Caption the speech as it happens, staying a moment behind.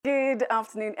Good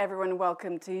afternoon, everyone, and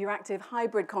welcome to EURACTIV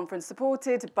Hybrid Conference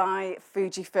supported by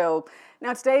Fujifilm.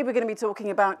 Now, today we're going to be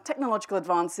talking about technological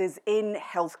advances in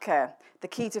healthcare, the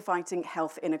key to fighting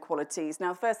health inequalities.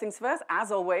 Now, first things first,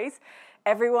 as always,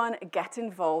 everyone get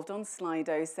involved on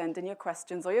Slido. Send in your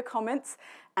questions or your comments,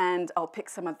 and I'll pick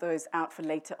some of those out for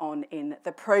later on in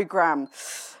the programme.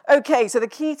 Okay, so the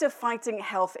key to fighting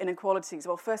health inequalities.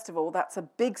 Well, first of all, that's a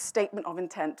big statement of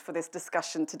intent for this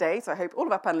discussion today, so I hope all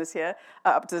of our panellists here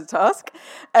are up to the task.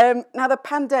 Now, the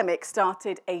pandemic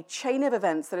started a chain of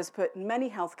events that has put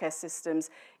many healthcare systems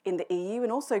in the EU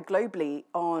and also globally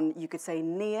on, you could say,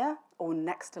 near or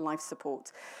next to life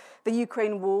support. The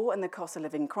Ukraine war and the cost of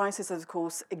living crisis has, of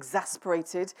course,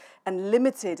 exasperated and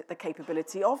limited the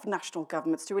capability of national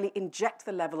governments to really inject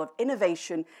the level of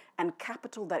innovation and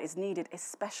capital that is needed,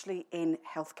 especially in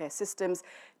healthcare systems,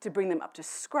 to bring them up to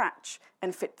scratch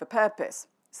and fit for purpose.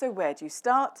 So where do you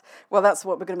start? Well, that's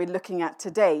what we're going to be looking at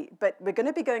today, but we're going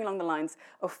to be going along the lines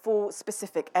of 4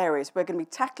 specific areas. We're going to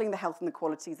be tackling the health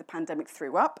inequalities the pandemic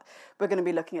threw up. We're going to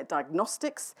be looking at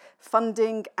diagnostics,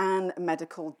 funding, and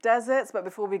medical deserts. But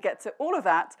before we get to all of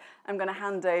that, I'm going to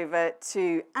hand over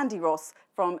to Andy Ross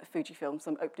from Fujifilm,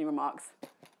 some opening remarks.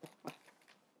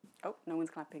 Oh, no one's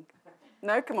clapping.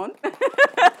 No, come on.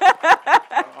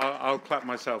 I'll clap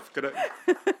myself. Good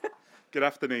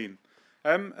afternoon.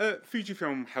 At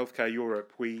Fujifilm Healthcare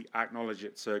Europe, we acknowledge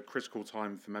it's a critical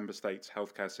time for member states'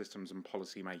 healthcare systems and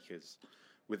policymakers,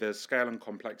 with the scale and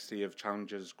complexity of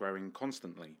challenges growing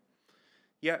constantly.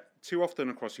 Yet, too often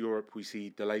across Europe, we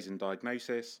see delays in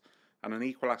diagnosis and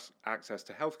unequal access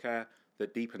to healthcare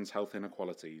that deepens health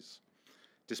inequalities.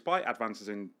 Despite advances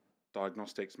in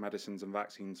diagnostics, medicines and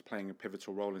vaccines playing a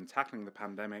pivotal role in tackling the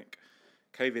pandemic,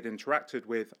 COVID interacted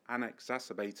with and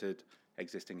exacerbated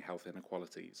existing health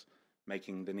inequalities,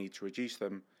 making the need to reduce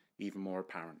them even more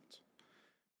apparent.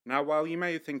 Now, while you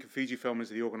may think of Fujifilm as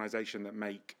the organisation that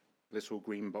make little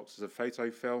green boxes of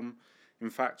photo film, in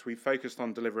fact, we've focused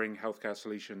on delivering healthcare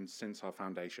solutions since our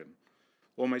foundation.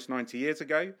 Almost 90 years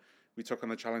ago, we took on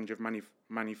the challenge of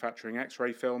manufacturing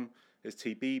X-ray film as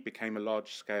TB became a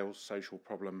large-scale social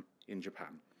problem in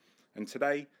Japan. And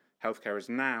today, healthcare is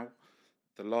now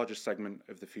the largest segment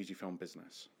of the Fujifilm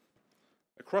business.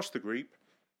 Across the group,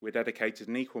 we're dedicated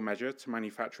in equal measure to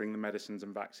manufacturing the medicines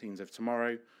and vaccines of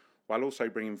tomorrow, while also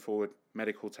bringing forward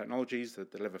medical technologies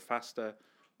that deliver faster,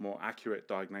 more accurate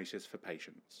diagnosis for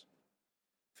patients.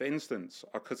 For instance,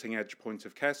 our cutting-edge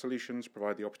point-of-care solutions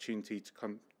provide the opportunity to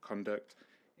conduct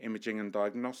imaging and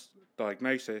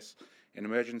diagnosis in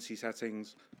emergency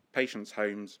settings, patients'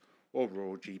 homes, or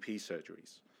rural GP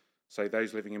surgeries, so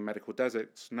those living in medical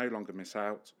deserts no longer miss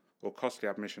out, or costly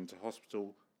admission to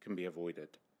hospital can be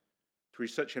avoided. Through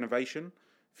such innovation,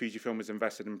 Fujifilm has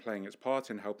invested in playing its part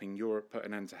in helping Europe put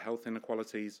an end to health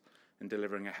inequalities and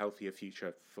delivering a healthier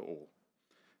future for all.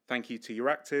 Thank you to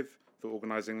EURACTIV for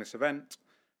organising this event,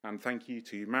 and thank you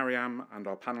to Mariam and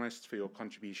our panellists for your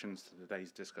contributions to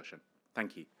today's discussion.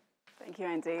 Thank you. Thank you,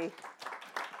 Andy.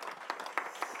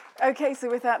 Okay, so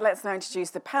with that, let's now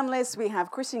introduce the panellists. We have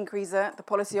Christine Krieser, the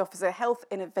Policy Officer, Health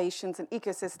Innovations and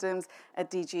Ecosystems at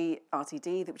DG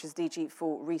RTD, which is DG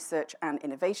for Research and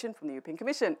Innovation from the European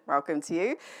Commission. Welcome to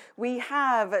you. We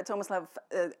have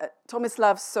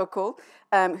Tomislav Sokol,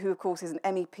 who, of course, is an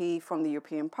MEP from the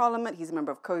European Parliament. He's a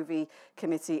member of COVI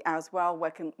Committee as well.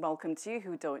 Welcome to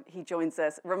you. He joins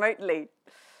us remotely.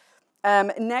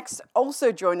 Next,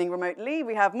 also joining remotely,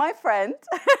 we have my friend,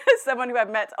 someone who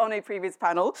I've met on a previous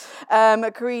panel,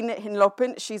 Corinne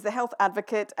Hinlopen. She's the health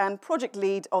advocate and project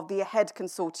lead of the AHEAD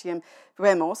consortium,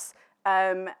 REMOS,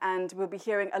 and we'll be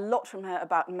hearing a lot from her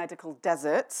about medical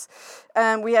deserts.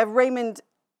 We have Raymond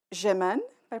Geman, did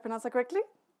I pronounce that correctly?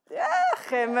 Yeah,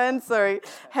 Geman, sorry.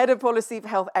 Head of Policy for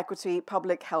Health Equity,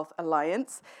 Public Health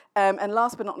Alliance. And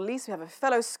last but not least, we have a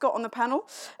fellow Scot on the panel,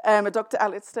 Dr.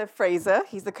 Alistair Fraser.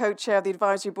 He's the co-chair of the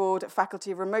Advisory Board,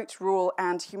 Faculty of Remote, Rural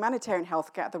and Humanitarian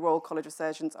Healthcare at the Royal College of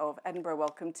Surgeons of Edinburgh.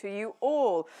 Welcome to you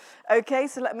all. Okay,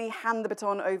 so let me hand the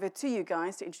baton over to you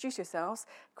guys to introduce yourselves.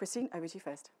 Christine, over to you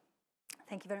first.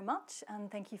 Thank you very much,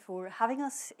 and thank you for having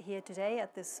us here today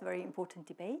at this very important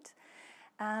debate.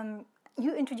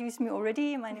 You introduced me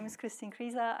already. My name is Christine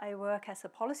Krieser. I work as a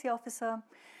policy officer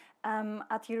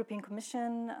at the European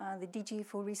Commission, the DG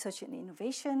for Research and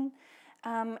Innovation.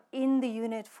 In the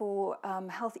unit for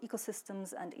health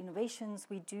ecosystems and innovations,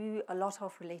 we do a lot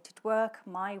of related work.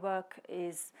 My work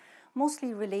is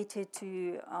mostly related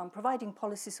to providing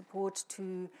policy support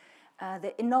to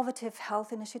the Innovative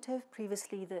Health Initiative,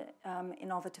 previously the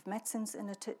Innovative Medicines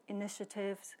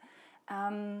Initiatives,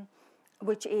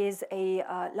 which is a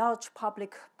large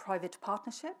public-private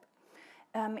partnership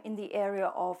in the area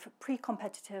of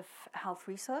pre-competitive health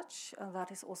research.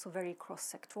 That is also very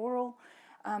cross-sectoral.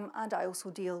 And I also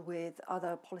deal with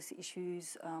other policy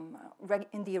issues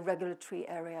in the regulatory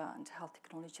area and health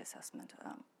technology assessment,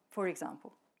 for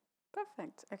example.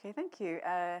 Perfect. Okay, thank you.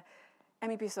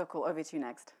 MEP Sokol, over to you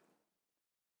next.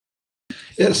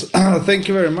 Yes, thank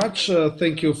you very much.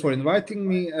 Thank you for inviting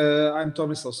me. I'm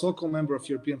Tomislav Sokol, member of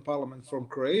European Parliament from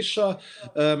Croatia,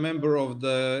 member of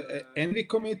the ENVI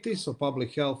Committee, so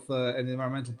Public Health and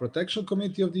Environmental Protection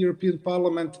Committee of the European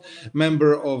Parliament,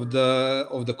 member of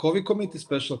the COVID Committee,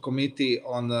 Special Committee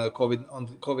on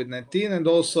COVID-19, and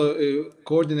also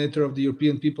coordinator of the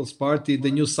European People's Party,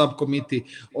 the new subcommittee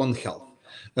on health.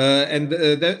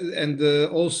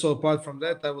 Also apart from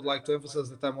that, I would like to emphasize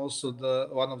that I'm also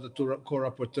one of the two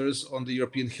co-rapporteurs on the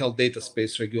European Health Data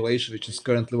Space Regulation, which is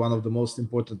currently one of the most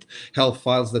important health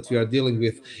files that we are dealing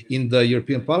with in the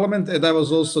European Parliament. And I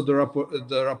was also the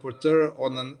rapporteur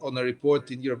on a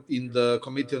report in the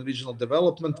Committee on Regional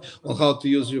Development on how to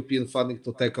use European funding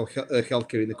to tackle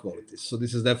healthcare inequalities. So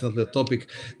this is definitely a topic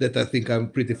that I think I'm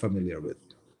pretty familiar with.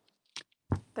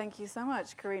 Thank you so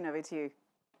much. Karina, over to you.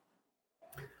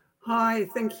 Hi,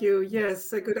 thank you.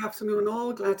 Yes, good afternoon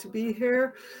all. Glad to be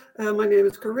here. My name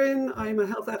is Corinne. I'm a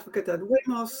health advocate at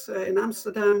WEMOS in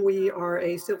Amsterdam. We are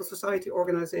a civil society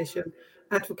organization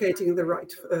advocating the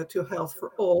right to health for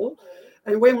all.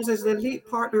 And WEMOS is the lead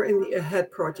partner in the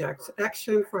AHEAD project,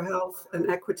 Action for Health and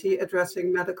Equity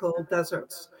Addressing Medical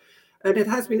Deserts. And it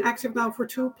has been active now for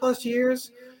 2+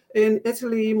 years in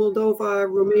Italy, Moldova,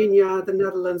 Romania, the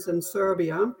Netherlands, and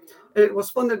Serbia. And it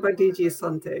was funded by DG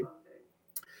Sante.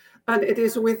 And it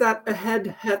is with that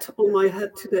AHEAD hat on my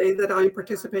head today that I'm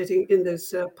participating in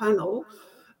this panel.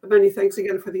 Many thanks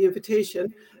again for the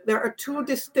invitation. There are two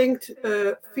distinct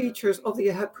features of the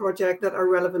AHEAD project that are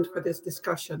relevant for this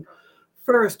discussion.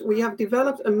 First, we have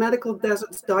developed a medical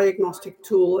deserts diagnostic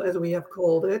tool, as we have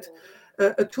called it,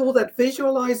 a tool that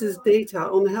visualizes data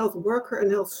on health worker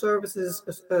and health services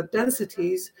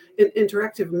densities in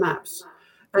interactive maps.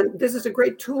 And this is a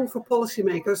great tool for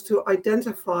policymakers to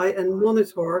identify and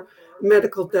monitor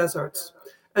medical deserts.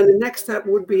 And the next step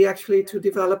would be actually to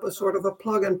develop a sort of a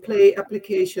plug and play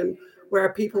application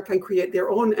where people can create their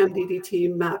own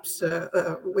MDDT maps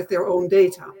with their own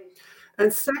data.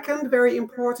 And second, very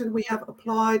important, we have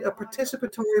applied a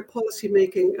participatory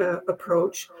policymaking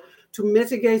approach to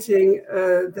mitigating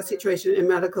the situation in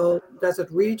medical desert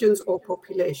regions or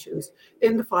populations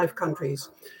in the 5 countries.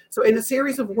 So in a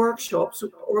series of workshops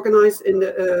organized in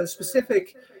the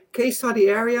specific case study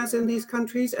areas in these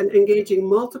countries and engaging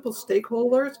multiple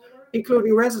stakeholders,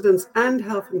 including residents and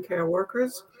health and care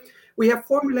workers, we have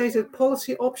formulated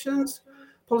policy options,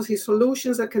 policy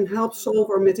solutions that can help solve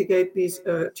or mitigate these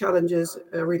challenges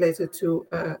related to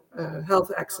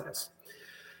health access.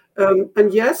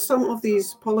 And yes, some of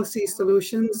these policy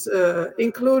solutions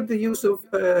include the use of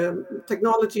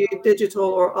technology, digital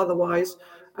or otherwise,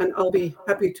 and I'll be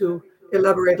happy to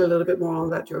elaborate a little bit more on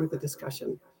that during the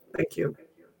discussion. Thank you.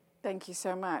 Thank you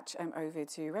so much. Over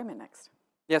to Raymond next.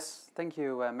 Yes, thank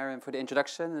you, Mariam, for the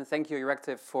introduction, and thank you,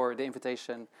 EURACTIV, for the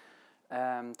invitation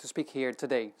to speak here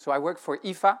today. So I work for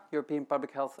EFA, European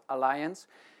Public Health Alliance,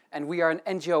 and we are an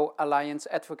NGO alliance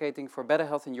advocating for better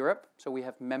health in Europe. So we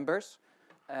have members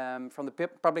from the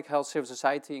public health civil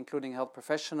society, including health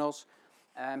professionals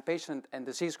and patient and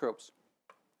disease groups.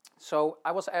 So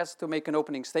I was asked to make an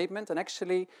opening statement, and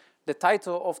actually the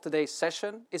title of today's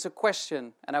session is a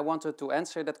question, and I wanted to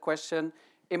answer that question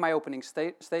in my opening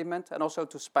statement and also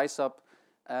to spice up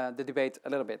the debate a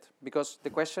little bit. Because the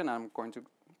question, I'm going to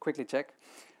quickly check,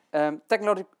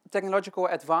 technological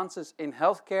advances in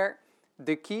healthcare,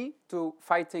 the key to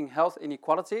fighting health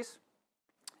inequalities?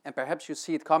 And perhaps you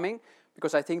see it coming,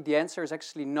 because I think the answer is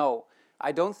actually no.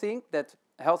 I don't think that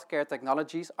healthcare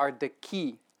technologies are the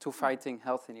key to fighting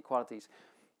health inequalities.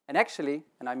 And actually,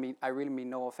 and I really mean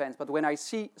no offense, but when I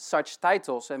see such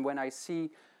titles and when I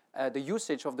see the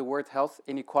usage of the word health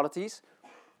inequalities,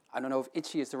 I don't know if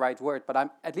itchy is the right word, but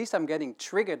at least I'm getting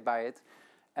triggered by it,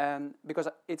 because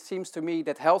it seems to me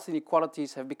that health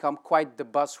inequalities have become quite the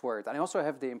buzzword. And I also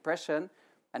have the impression,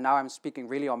 and now I'm speaking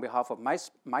really on behalf of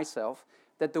myself,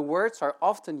 that the words are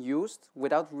often used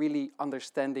without really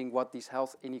understanding what these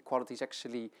health inequalities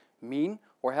actually mean,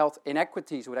 or health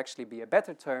inequities would actually be a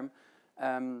better term,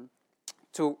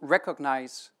 to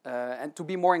recognize and to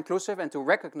be more inclusive and to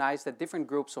recognize that different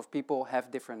groups of people have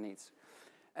different needs.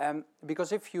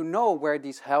 Because if you know where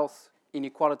these health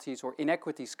inequalities or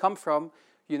inequities come from,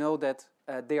 you know that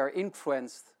they are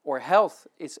influenced, or health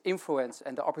is influenced,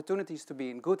 and the opportunities to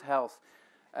be in good health,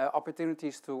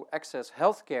 opportunities to access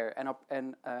healthcare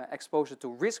and exposure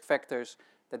to risk factors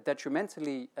that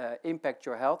detrimentally impact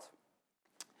your health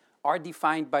are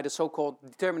defined by the so-called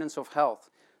determinants of health.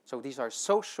 So these are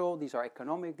social, these are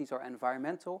economic, these are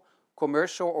environmental,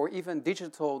 commercial, or even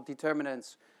digital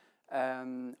determinants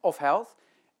of health.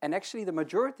 And actually the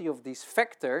majority of these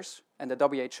factors, and the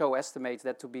WHO estimates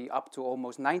that to be up to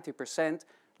almost 90%,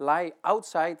 lie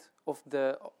outside of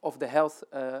the health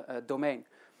domain.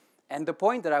 And the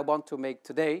point that I want to make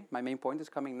today, my main point is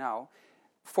coming now,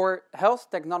 for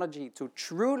health technology to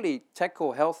truly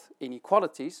tackle health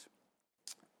inequalities,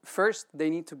 first, they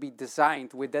need to be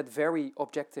designed with that very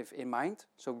objective in mind,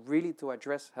 so really to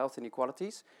address health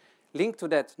inequalities. Linked to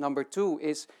that, number two,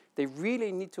 is they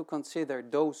really need to consider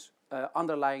those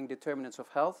underlying determinants of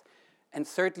health. And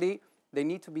thirdly, they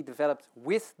need to be developed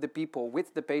with the people,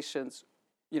 with the patients,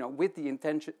 with the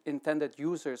intended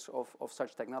users of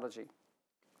such technology.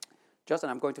 And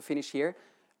I'm going to finish here.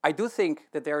 I do think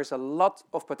that there is a lot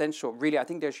of potential, really. I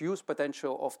think there's huge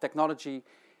potential of technology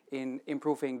in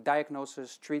improving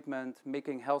diagnosis, treatment,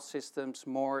 making health systems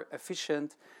more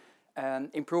efficient,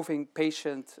 improving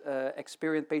patient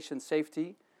experience, patient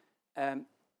safety, and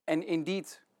indeed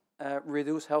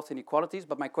reduce health inequalities.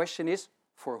 But my question is,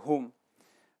 for whom?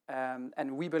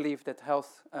 And we believe that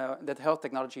health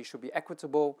technology should be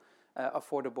equitable,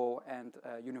 affordable, and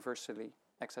universally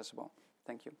accessible.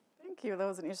 Thank you. Thank you. That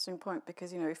was an interesting point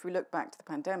because, if we look back to the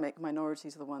pandemic,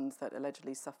 minorities are the ones that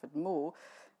allegedly suffered more.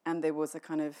 And there was a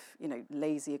kind of,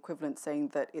 lazy equivalent saying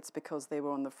that it's because they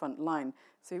were on the front line.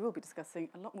 So we will be discussing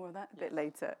a lot more of that a bit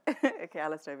later. Okay,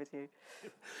 Alistair, over to you.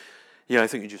 Yeah, I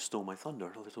think you just stole my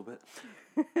thunder a little bit.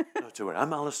 Not to worry.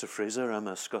 I'm Alistair Fraser. I'm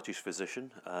a Scottish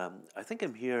physician. I think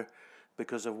I'm here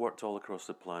because I've worked all across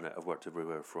the planet. I've worked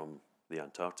everywhere from the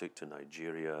Antarctic to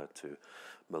Nigeria to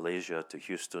Malaysia to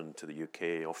Houston to the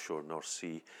UK, offshore North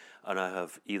Sea. And I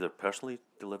have either personally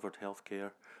delivered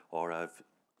healthcare or I've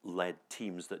led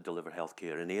teams that deliver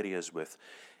healthcare in areas with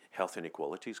health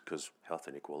inequalities, because health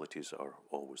inequalities are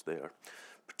always there,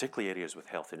 particularly areas with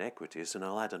health inequities, and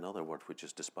I'll add another word, which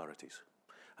is disparities.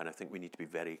 And I think we need to be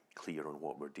very clear on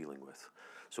what we're dealing with.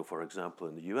 So, for example,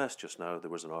 in the US just now, there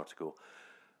was an article,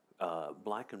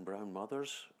 black and brown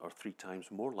mothers are 3 times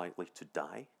more likely to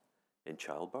die in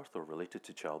childbirth or related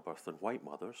to childbirth than white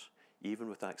mothers, even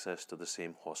with access to the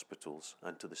same hospitals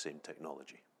and to the same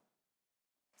technology.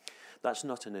 That's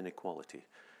not an inequality.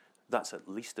 That's at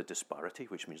least a disparity,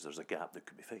 which means there's a gap that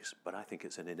could be fixed. But I think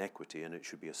it's an inequity, and it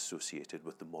should be associated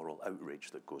with the moral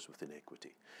outrage that goes with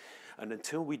inequity. And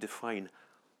until we define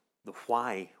the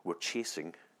why we're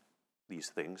chasing these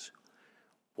things,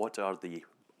 what are the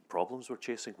problems we're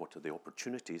chasing, what are the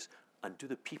opportunities, and do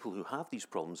the people who have these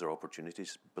problems or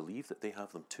opportunities believe that they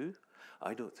have them too?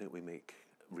 I don't think we make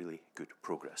really good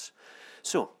progress.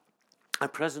 So, I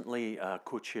presently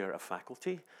co-chair a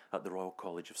faculty at the Royal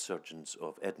College of Surgeons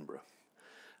of Edinburgh.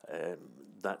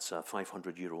 That's a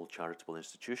 500-year-old charitable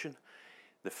institution.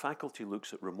 The faculty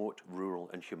looks at remote,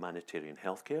 rural and humanitarian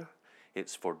healthcare.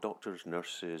 It's for doctors,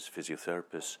 nurses,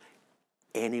 physiotherapists,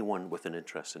 anyone with an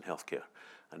interest in healthcare.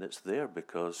 And it's there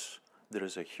because there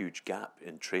is a huge gap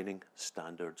in training,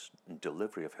 standards and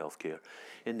delivery of healthcare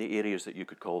in the areas that you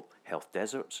could call health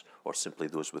deserts or simply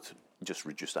those with just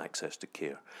reduced access to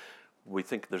care. We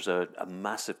think there's a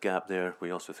massive gap there.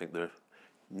 We also think there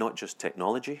not just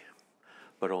technology,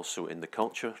 but also in the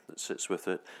culture that sits with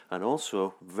it, and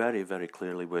also very, very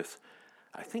clearly with,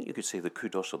 I think you could say, the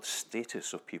kudos or the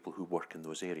status of people who work in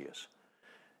those areas.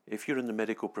 If you're in the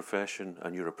medical profession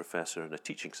and you're a professor in a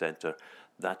teaching centre,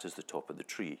 that is the top of the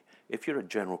tree. If you're a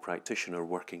general practitioner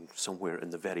working somewhere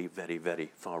in the very, very,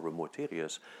 very far remote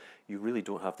areas, you really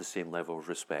don't have the same level of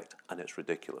respect, and it's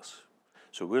ridiculous.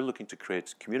 So we're looking to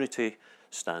create community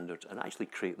standards and actually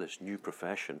create this new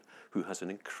profession who has an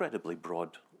incredibly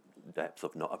broad depth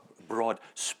of broad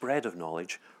spread of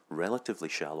knowledge, relatively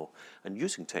shallow, and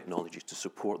using technology to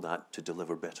support that to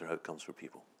deliver better outcomes for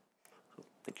people. So,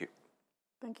 thank you.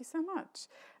 Thank you so much.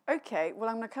 Okay, well,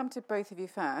 I'm going to come to both of you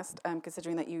first,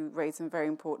 considering that you raised some very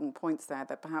important points there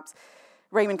that perhaps,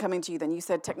 Raymond, coming to you then, you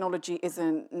said technology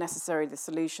isn't necessarily the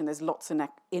solution. There's lots of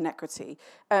inequity.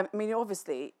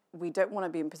 Obviously, we don't want to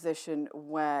be in a position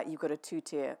where you've got a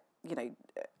two-tier,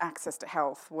 access to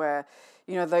health, where,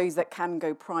 those that can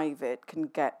go private can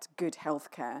get good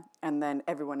healthcare, and then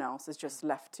everyone else is just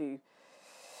left to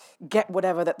get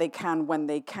whatever that they can when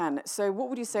they can. So what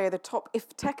would you say are the top,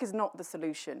 if tech is not the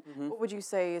solution, what would you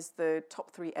say is the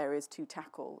top 3 areas to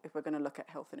tackle if we're going to look at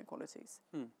health inequalities?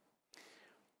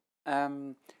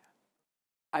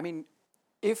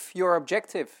 If your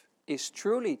objective is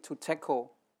truly to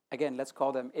tackle, again, let's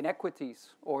call them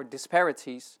inequities or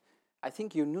disparities, I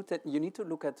think you need to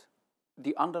look at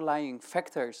the underlying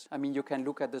factors. I mean, you can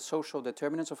look at the social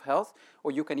determinants of health,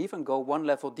 or you can even go one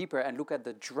level deeper and look at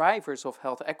the drivers of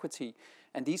health equity.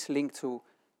 And these link to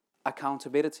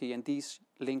accountability, and these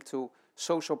link to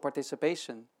social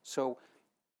participation. So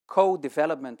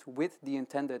co-development with the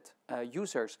intended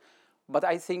users. But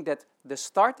I think that the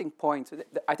starting point,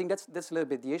 I think that's a little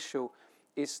bit the issue,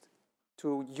 is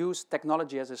to use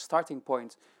technology as a starting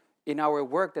point. In our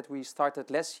work that we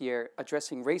started last year,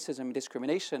 addressing racism and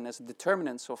discrimination as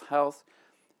determinants of health,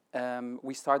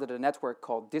 we started a network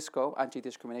called DISCO,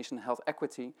 Anti-Discrimination and Health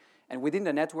Equity. And within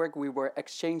the network, we were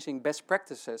exchanging best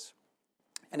practices.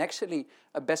 And actually,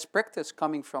 a best practice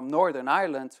coming from Northern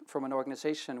Ireland, from an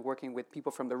organization working with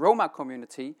people from the Roma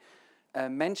community,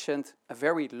 mentioned a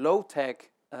very low-tech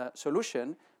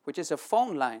solution, which is a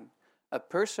phone line. A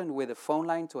person with a phone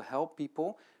line to help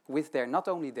people with their, not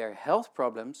only their health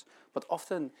problems, but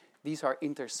often these are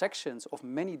intersections of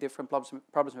many different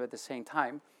problems at the same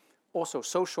time. Also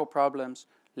social problems,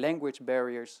 language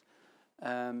barriers.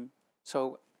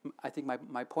 So I think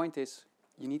my point is,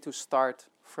 you need to start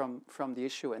from the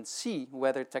issue and see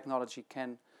whether technology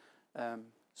can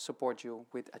support you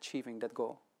with achieving that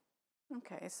goal.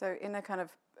 Okay, so in a kind of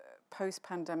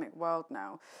post-pandemic world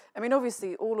now, I mean,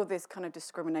 obviously all of this kind of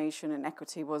discrimination and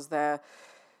equity was there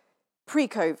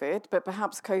pre-COVID, but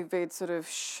perhaps COVID sort of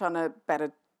shone a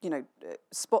better,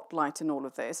 spotlight in all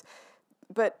of this.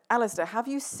 But Alistair, have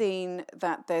you seen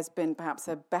that there's been perhaps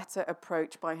a better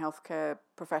approach by healthcare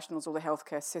professionals or the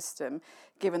healthcare system,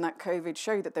 given that COVID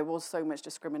showed that there was so much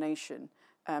discrimination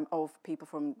of people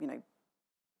from,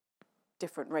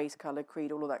 different race, colour,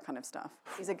 creed, all of that kind of stuff?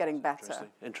 These are getting better.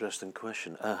 Interesting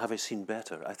question. Have I seen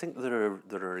better? I think there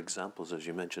are examples, as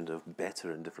you mentioned, of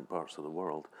better in different parts of the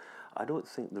world. I don't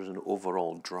think there's an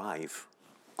overall drive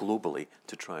globally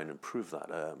to try and improve that.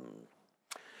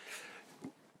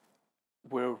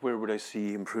 Where would I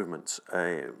see improvements?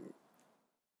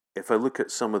 If I look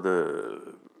at some of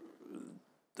the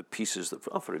pieces that,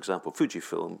 for example,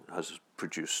 Fujifilm has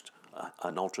produced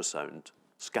an ultrasound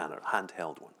scanner,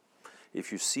 handheld one.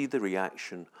 If you see the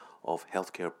reaction of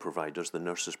healthcare providers, the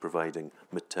nurses providing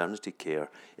maternity care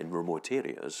in remote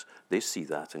areas, they see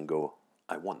that and go,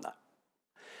 I want that.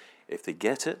 If they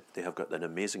get it, they have got an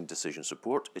amazing decision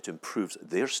support. It improves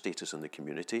their status in the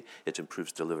community. It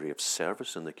improves delivery of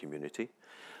service in the community.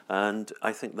 And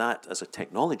I think that, as a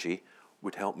technology,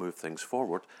 would help move things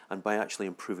forward. And by actually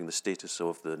improving the status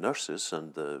of the nurses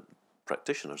and the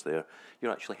practitioners there,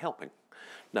 you're actually helping.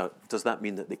 Now, does that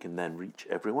mean that they can then reach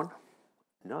everyone?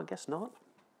 No, I guess not.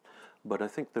 But I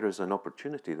think there is an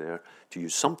opportunity there to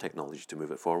use some technology to move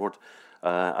it forward.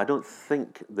 I don't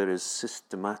think there is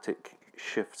systematic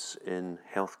shifts in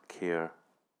healthcare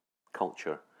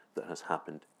culture that has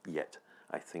happened yet.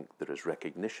 I think there is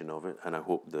recognition of it, and I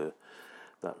hope that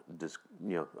this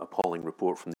appalling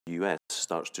report from the US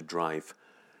starts to drive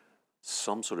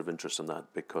some sort of interest in that,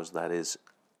 because that is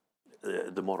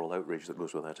the moral outrage that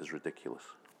goes with that is ridiculous.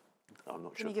 I'm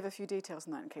not sure. Can you give a few details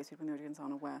on that in case people in the audience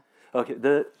aren't aware?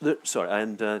 Okay, sorry,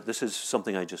 and this is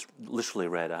something I just literally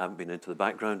read. I haven't been into the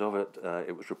background of it.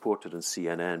 It was reported in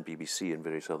CNN, BBC, and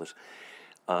various others.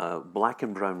 Black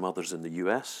and brown mothers in the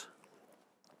US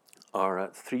are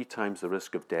at 3 times the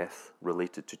risk of death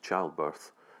related to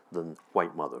childbirth than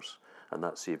white mothers. And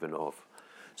that's even of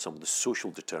some of the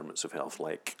social determinants of health,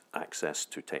 like access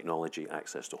to technology,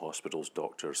 access to hospitals,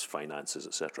 doctors, finances,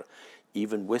 etc.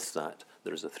 Even with that,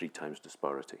 there is a 3 times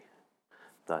disparity.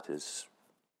 That is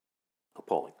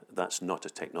appalling. That's not a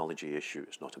technology issue.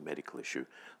 It's not a medical issue.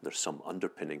 There's some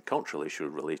underpinning cultural issue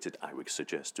related, I would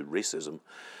suggest, to racism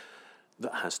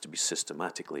that has to be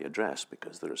systematically addressed,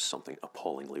 because there is something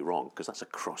appallingly wrong, because that's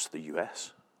across the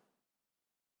US,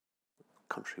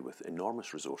 a country with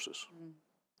enormous resources.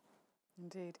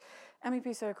 Indeed.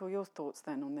 MEP Circle, your thoughts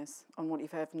then on this, on what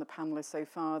you've heard from the panellists so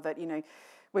far, that,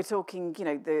 we're talking,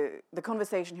 the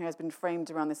conversation here has been framed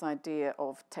around this idea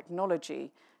of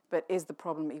technology, but is the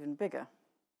problem even bigger?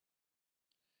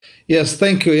 Yes,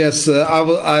 thank you. Yes,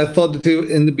 I thought that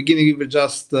in the beginning we were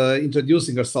just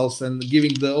introducing ourselves and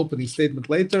giving the opening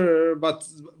statement later,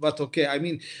 but okay. I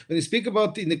mean, when you speak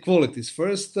about inequalities,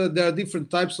 first there are different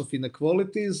types of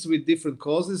inequalities with different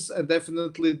causes, and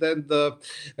definitely then the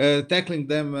tackling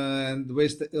them and the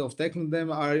ways of tackling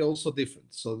them are also different.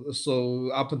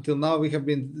 So up until now we have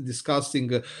been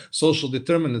discussing social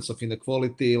determinants of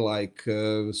inequality, like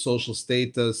social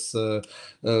status,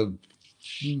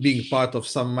 being part of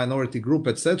some minority group,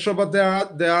 etc. But there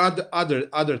are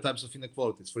other types of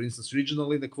inequalities. For instance,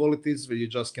 regional inequalities, where you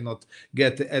just cannot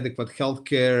get adequate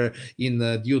healthcare in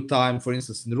due time. For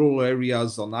instance, in rural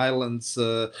areas, on islands,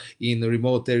 in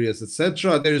remote areas,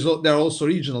 etc. There are also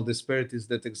regional disparities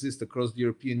that exist across the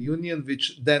European Union,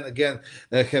 which then again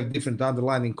have different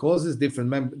underlying causes. Different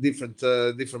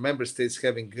member states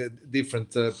having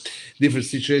different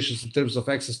situations in terms of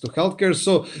access to healthcare.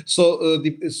 So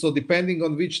depending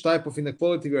on which type of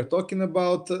inequality we are talking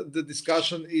about, the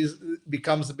discussion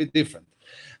becomes a bit different.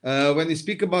 When we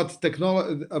speak about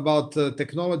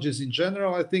technologies in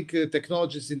general, I think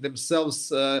technologies in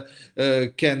themselves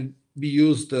can be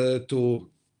used to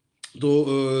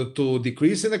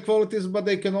decrease inequalities, but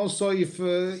they can also, if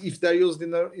they're used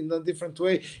in a different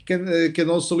way, can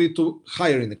also lead to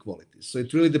higher inequalities. So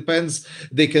it really depends.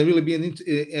 They can really be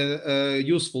a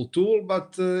useful tool,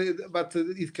 but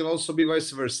it can also be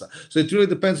vice versa. So it really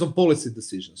depends on policy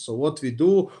decisions. So what we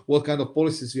do, what kind of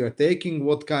policies we are taking,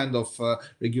 what kind of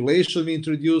regulation we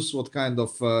introduce, what kind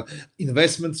of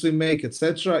investments we make,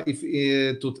 etc. If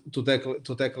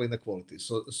to tackle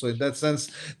inequalities. So in that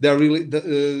sense, there are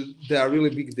really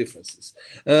big differences.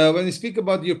 When we speak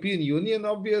about the European Union,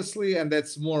 obviously, and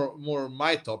that's more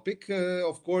my topic,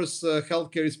 of course,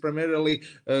 healthcare is primarily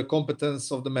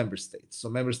competence of the member states. So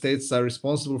member states are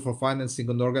responsible for financing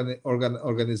and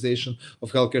organization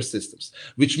of healthcare systems,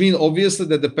 which means obviously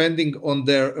that depending on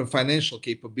their financial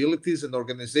capabilities and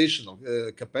organizational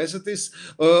capacities,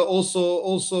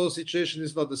 also situation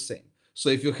is not the same. So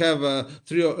if you have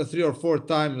three or four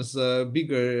times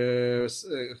bigger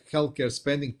healthcare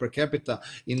spending per capita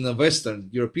in a Western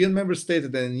European member state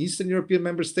than in Eastern European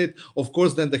member state, of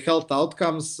course, then the health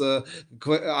outcomes,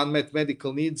 unmet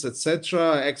medical needs,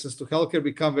 etc., access to healthcare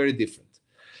become very different.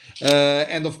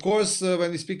 And of course,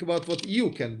 when we speak about what EU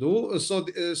can do, so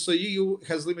EU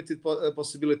has limited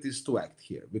possibilities to act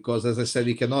here, because, as I said,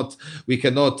 we don't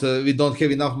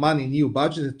have enough money in EU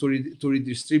budget to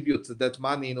redistribute that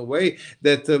money in a way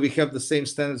that we have the same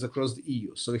standards across the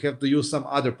EU. So we have to use some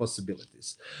other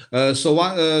possibilities. So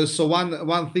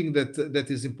one thing that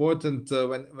is important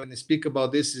when we speak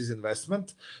about this is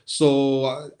investment.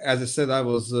 So as I said, I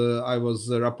was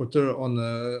a rapporteur on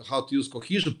how to use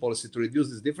cohesion policy to reduce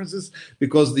these differences,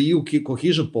 because the EU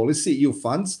cohesion policy, EU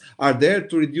funds, are there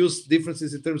to reduce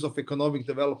differences in terms of economic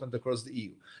development across the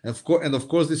EU. And of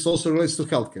course, this also relates to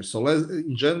healthcare. So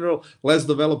in general, less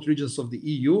developed regions of the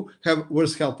EU have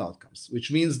worse health outcomes,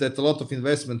 which means that a lot of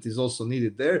investment is also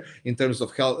needed there in terms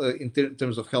of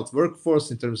health workforce,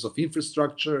 in terms of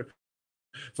infrastructure.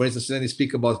 For instance, when we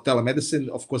speak about telemedicine,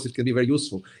 of course, it can be very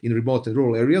useful in remote and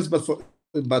rural areas, but for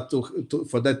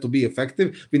that to be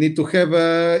effective, we need to have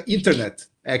internet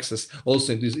access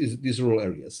also in these rural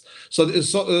areas. So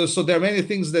there are many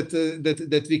things that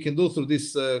we can do through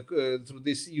this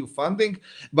EU funding.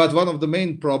 But one of the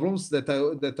main problems that I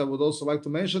would also like to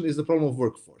mention is the problem of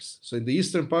workforce. So in the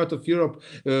eastern part of Europe,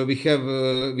 we've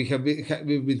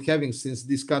been having, since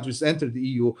these countries entered the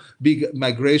EU, big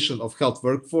migration of health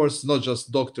workforce, not just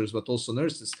doctors but also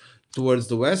nurses, towards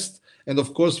the west. And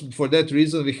of course, for that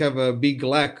reason, we have a big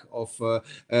lack of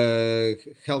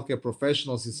healthcare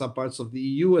professionals in some parts of the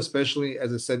EU, especially,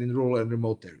 as I said, in rural and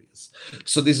remote areas.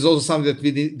 So this is also something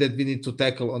that we need to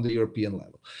tackle on the European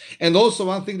level. And also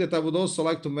one thing that I would also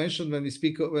like to mention when we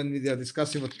are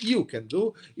discussing what EU can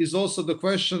do is also the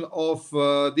question of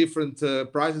different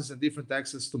prices and different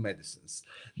access to medicines.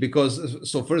 Because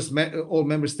first, all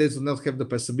member states do not have the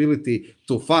possibility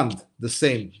to fund the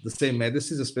same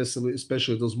medicines,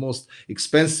 especially those most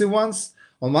expensive ones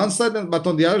on one side, but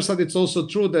on the other side, it's also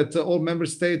true that all member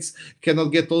states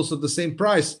cannot get also the same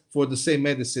price for the same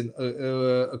medicine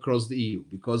across the EU,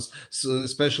 because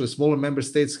especially smaller member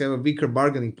states have a weaker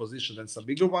bargaining position than some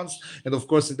bigger ones, and of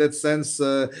course, in that sense,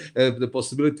 the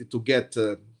possibility to get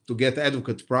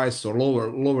adequate price or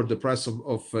lower the price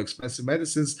of expensive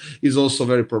medicines is also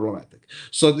very problematic.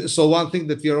 So one thing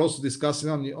that we are also discussing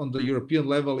on the European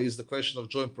level is the question of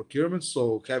joint procurement.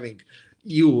 So having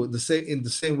EU in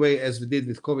the same way as we did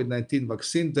with COVID-19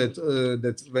 vaccine, that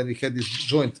when we had this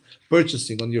joint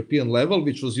purchasing on European level,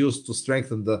 which was used to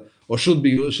strengthen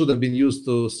should have been used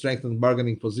to strengthen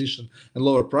bargaining position and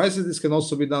lower prices. This can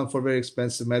also be done for very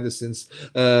expensive medicines,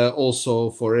 also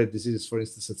for rare diseases, for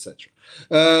instance, etc.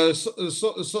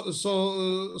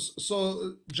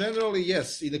 So generally,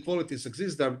 yes, inequalities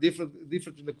exist. There are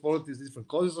different inequalities, different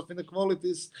causes of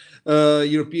inequalities.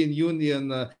 European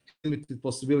Union limited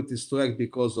possibilities to act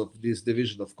because of this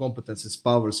division of competences,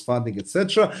 powers, funding,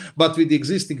 etc. But with the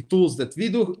existing tools that we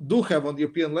do have on the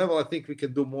European level, I think we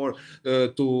can do more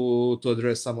to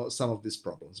address some of these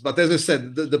problems. But as I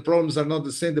said, the problems are not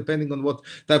the same depending on what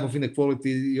type of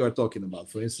inequality you are talking about.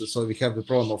 For instance, so we have the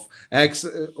problem of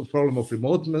access, problem of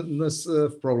remoteness,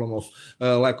 problem of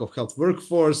lack of health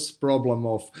workforce, problem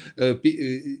of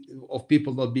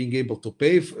people not being able to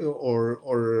pay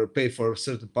or pay for a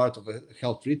certain part of a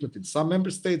health treatment in some member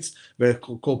states where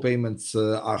co-payments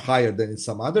are higher than in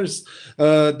some others.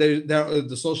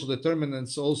 The social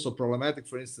determinants also problematic,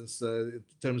 for instance, in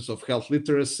terms of health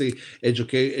literacy,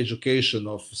 education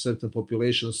of certain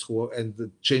populations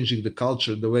and changing the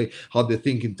culture, the way how they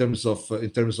think in terms of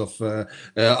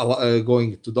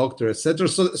going to doctor, etc.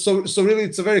 So really,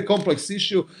 it's a very complex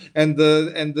issue, and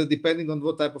depending on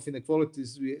what type of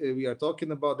inequalities we are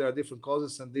talking about, there are different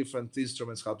causes and different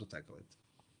instruments how to tackle it.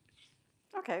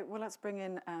 Okay, well, let's bring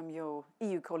in your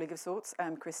EU colleague of sorts,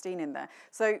 Christine, in there.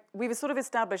 So we've sort of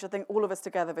established, I think all of us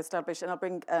together have established, and I'll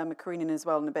bring Corinne in as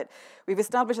well in a bit, we've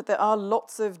established that there are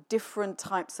lots of different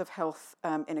types of health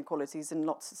inequalities and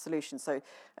lots of solutions. So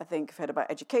I think we've heard about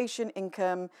education,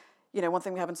 income. You know, one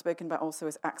thing we haven't spoken about also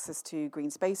is access to green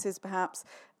spaces, perhaps,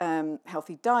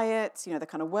 healthy diets, you know, the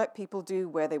kind of work people do,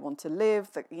 where they want to live,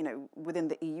 you know, within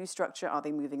the EU structure, are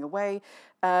they moving away?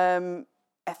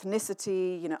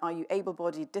 Ethnicity, you know, are you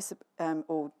able-bodied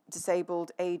or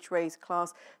disabled, age, race,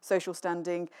 class, social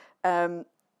standing?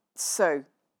 So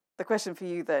the question for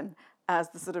you then,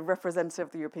 as the sort of representative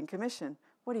of the European Commission,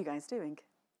 what are you guys doing?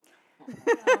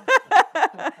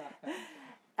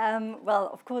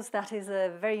 Well, of course, that is a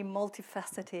very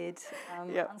multifaceted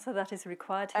answer that is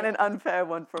required here. And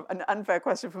an unfair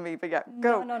question for me, but yeah,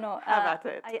 go. No. Have at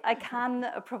it. I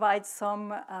can provide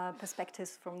some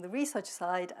perspectives from the research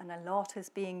side, and a lot is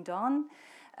being done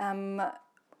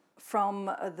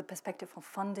from the perspective of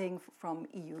funding from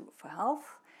EU for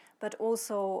Health, but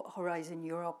also Horizon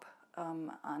Europe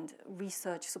and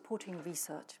research, supporting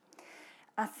research.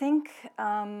 I think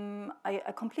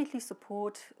I completely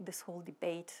support this whole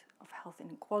debate of health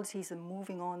inequalities and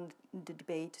moving on the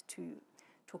debate to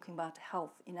talking about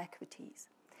health inequities.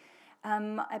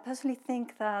 I personally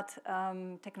think that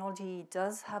technology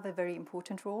does have a very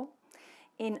important role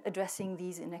in addressing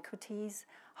these inequities.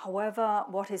 However,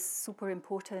 what is super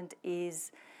important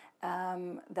is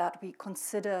that we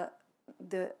consider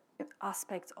the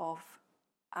aspects of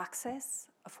access,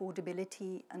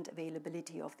 affordability, and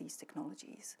availability of these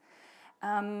technologies.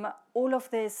 All of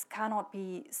this cannot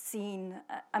be seen,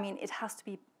 it has to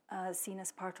be seen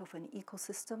as part of an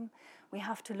ecosystem. We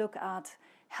have to look at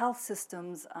health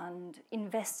systems and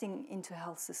investing into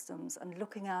health systems and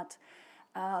looking at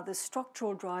the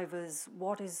structural drivers.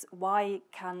 Why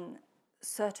can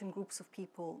certain groups of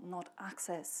people not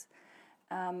access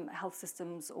health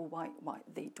systems, or why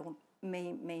they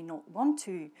may not want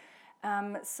to?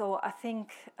 So I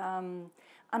think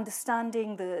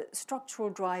understanding the structural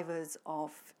drivers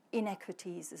of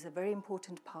inequities is a very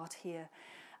important part here.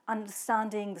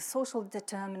 Understanding the social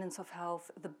determinants of health,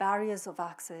 the barriers of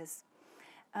access,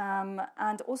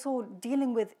 and also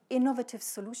dealing with innovative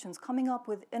solutions, coming up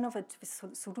with innovative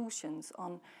solutions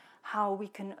on how we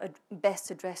can best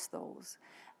address those,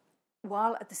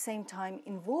 while at the same time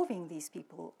involving these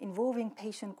people, involving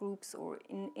patient groups, or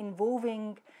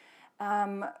involving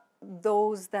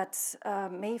those that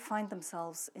may find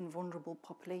themselves in vulnerable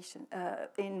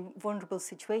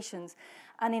situations.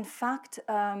 And in fact,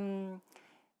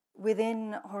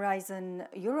 within Horizon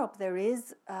Europe, there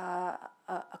is a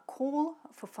call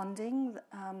for funding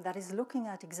that is looking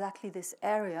at exactly this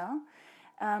area,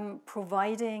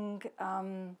 providing,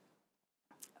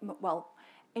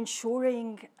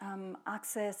 ensuring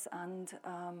access and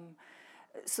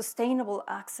sustainable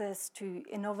access to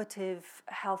innovative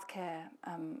healthcare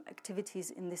activities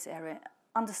in this area,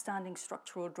 understanding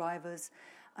structural drivers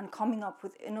and coming up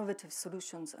with innovative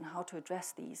solutions on how to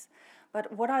address these.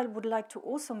 But what I would like to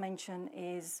also mention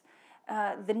is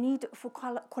the need for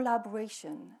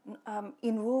collaboration,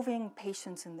 involving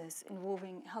patients in this,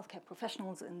 involving healthcare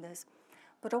professionals in this,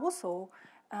 but also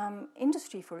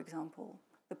industry, for example,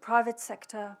 the private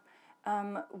sector,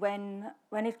 when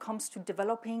it comes to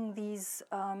developing these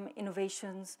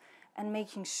innovations and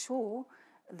making sure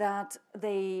that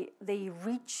they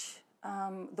reach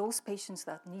those patients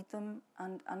that need them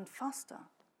and faster.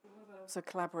 So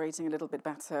collaborating a little bit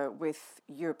better with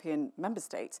European member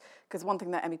states, because one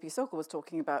thing that MEP Sokol was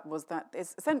talking about was that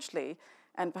it's essentially,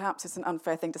 and perhaps it's an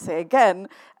unfair thing to say again,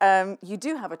 you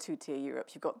do have a two-tier Europe.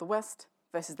 You've got the West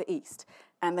versus the East.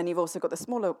 And then you've also got the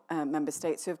smaller member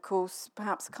states who, of course,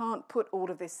 perhaps can't put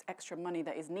all of this extra money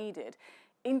that is needed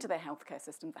into their healthcare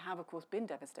systems that have, of course, been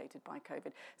devastated by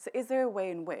COVID. So is there a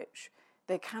way in which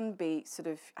there can be sort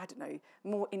of, I don't know,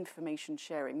 more information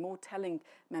sharing, more telling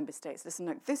member states, listen,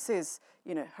 look, this is,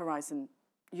 you know, Horizon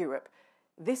Europe,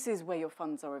 this is where your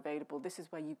funds are available, this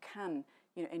is where you can,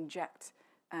 you know, inject,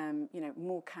 you know,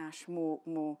 more cash,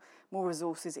 more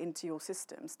resources into your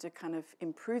systems to kind of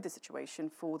improve the situation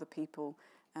for the people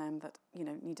that, you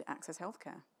know, need to access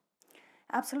healthcare?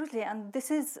 Absolutely, and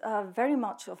this is very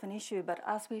much of an issue, but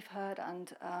as we've heard,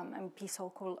 and MP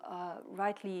Sokol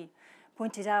rightly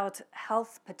pointed out,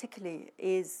 health particularly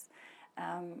is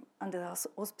under the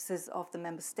auspices of the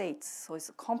member states, so it's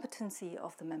a competency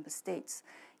of the member states.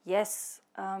 Yes,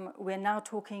 we're now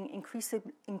talking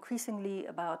increasingly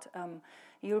about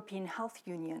European Health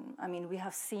Union. I mean, we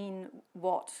have seen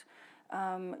what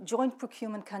joint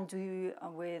procurement can do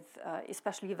with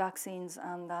especially vaccines,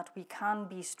 and that we can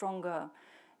be stronger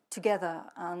together.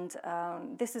 And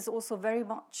this is also very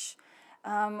much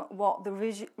what the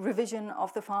revision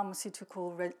of the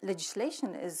pharmaceutical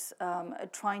legislation is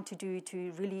trying to do,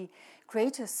 to really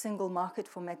create a single market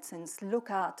for medicines, look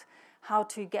at how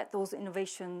to get those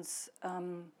innovations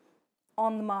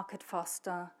on the market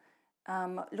faster,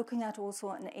 looking at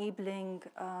also enabling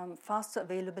faster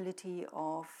availability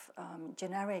of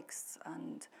generics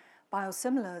and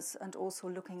biosimilars, and also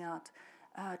looking at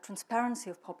transparency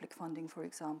of public funding, for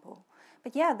example.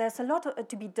 But yeah, there's a lot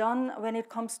to be done when it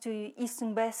comes to East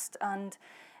and West, and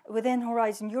within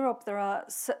Horizon Europe there are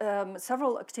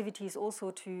several activities also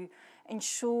to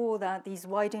ensure that these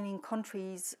widening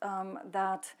countries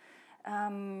that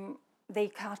they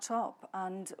catch up.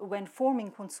 And when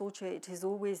forming consortia, it is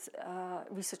always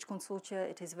research consortia,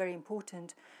 it is very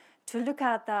important to look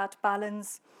at that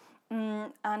balance.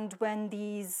 And when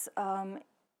these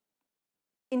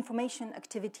information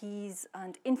activities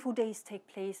and info days take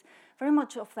place, very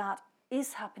much of that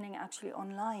is happening actually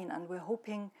online, and we're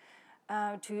hoping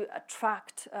to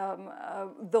attract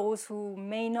those who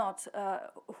may not,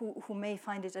 who may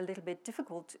find it a little bit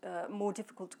difficult, more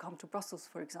difficult to come to Brussels,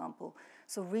 for example.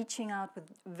 So reaching out with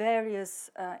various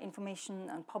information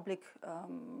and public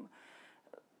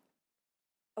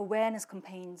awareness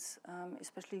campaigns,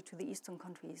 especially to the Eastern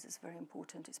countries, is very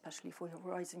important, especially for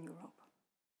Horizon Europe.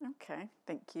 Okay,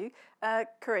 thank you.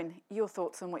 Corinne, your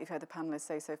thoughts on what you've heard the panellists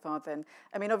say so far then?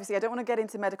 I mean, obviously, I don't want to get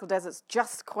into medical deserts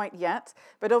just quite yet,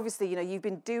 but obviously, you know, you've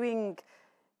been doing,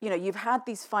 you know, you've had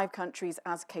these 5 countries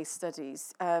as case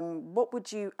studies. What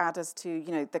would you add as to,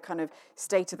 you know, the kind of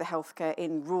state of the healthcare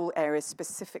in rural areas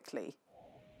specifically?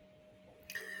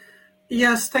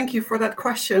 Yes, thank you for that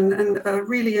question, and a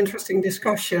really interesting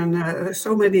discussion.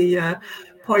 So many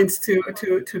points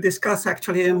to discuss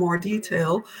actually in more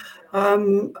detail.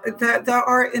 There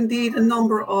are indeed a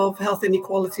number of health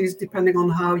inequalities depending on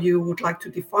how you would like to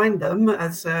define them,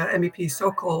 as MEP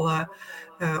Sokol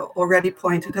already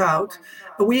pointed out.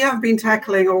 We have been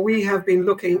tackling, or we have been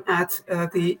looking at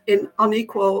the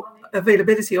unequal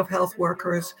availability of health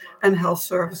workers and health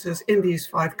services in these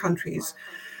 5 countries.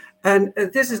 And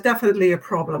this is definitely a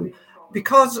problem,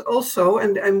 because also,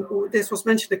 and this was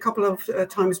mentioned a couple of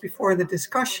times before in the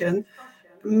discussion,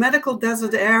 medical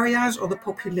desert areas, or the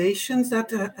populations that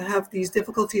have these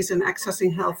difficulties in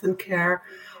accessing health and care,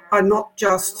 are not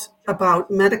just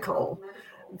about medical.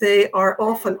 They are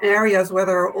often areas where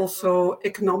there are also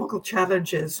economical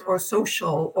challenges or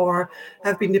social, or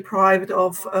have been deprived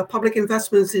of public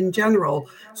investments in general.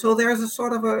 So there's a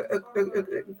sort of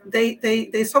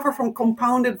they suffer from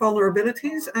compounded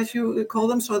vulnerabilities, as you call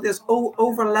them. So there's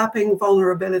overlapping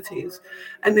vulnerabilities.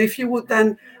 And if you would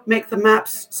then make the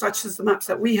maps, such as the maps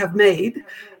that we have made,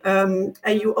 and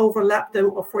you overlap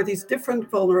them for these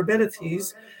different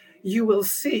vulnerabilities, you will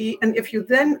see, and if you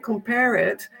then compare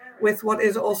it with what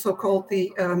is also called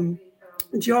the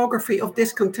geography of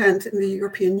discontent in the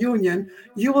European Union,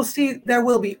 you will see there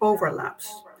will be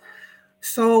overlaps.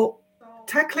 So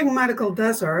tackling medical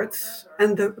deserts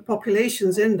and the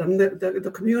populations in them,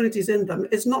 the communities in them,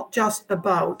 is not just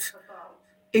about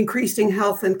increasing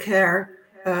health and care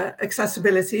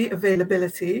accessibility,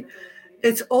 availability.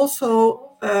 It's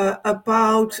also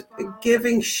about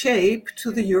giving shape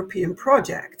to the European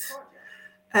project.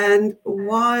 And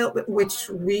which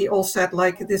we all said,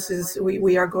 like, this is,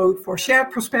 we are going for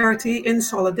shared prosperity in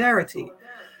solidarity.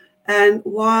 And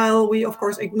while we, of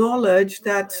course, acknowledge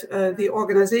that the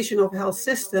organization of health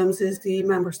systems is the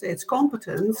member states'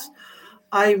 competence,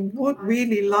 I would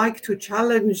really like to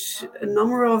challenge a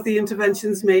number of the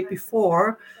interventions made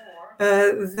before,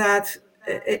 that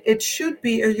it should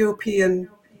be a European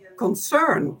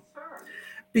concern.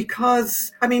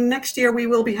 Because, I mean, next year we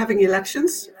will be having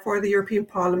elections for the European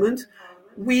Parliament.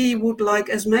 We would like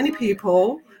as many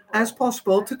people as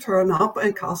possible to turn up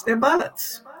and cast their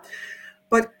ballots.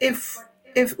 But if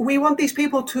we want these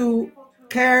people to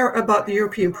care about the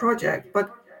European project,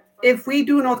 but if we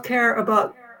do not care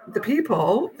about the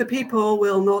people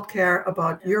will not care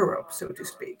about Europe, so to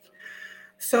speak.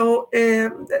 So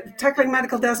tackling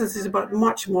medical deserts is about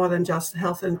much more than just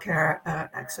health and care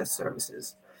access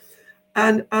services.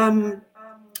 And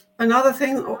another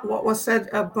thing, what was said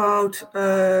about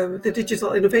the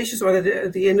digital innovations or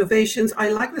the innovations, I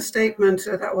like the statement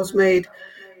that was made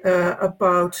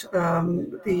about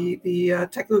the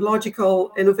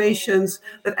technological innovations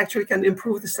that actually can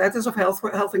improve the status of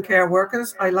health and care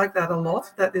workers. I like that a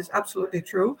lot. That is absolutely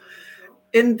true.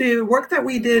 In the work that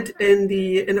we did in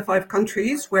the 5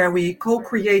 countries where we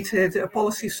co-created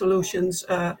policy solutions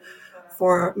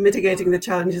for mitigating the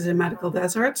challenges in medical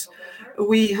deserts,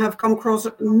 we have come across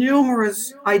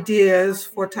numerous ideas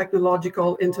for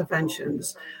technological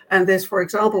interventions. And this, for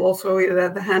example, also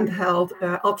the handheld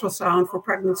ultrasound for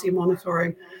pregnancy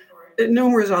monitoring,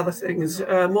 numerous other things,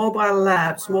 mobile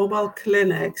labs, mobile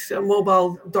clinics,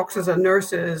 mobile doctors and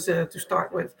nurses to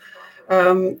start with.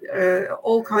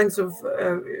 All kinds of,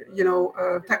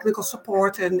 technical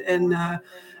support and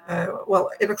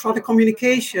electronic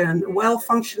communication,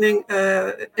 well-functioning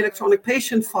electronic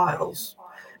patient files.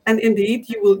 And indeed,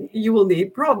 you will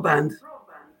need broadband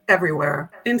everywhere,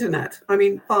 internet,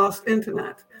 fast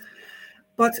internet.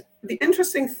 But the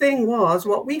interesting thing was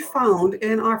what we found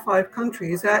in our 5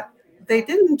 countries that they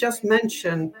didn't just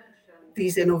mention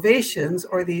these innovations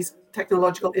or these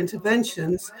technological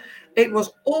interventions. It was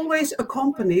always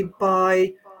accompanied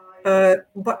by,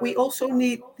 but we also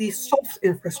need the soft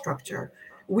infrastructure.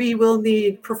 We will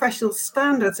need professional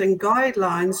standards and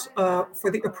guidelines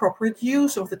for the appropriate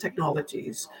use of the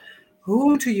technologies.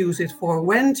 Who to use it for,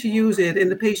 when to use it in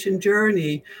the patient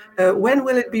journey, when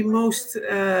will it be most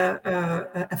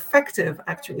effective,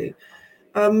 actually.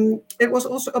 It was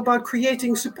also about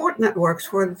creating support networks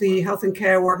for the health and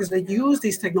care workers that use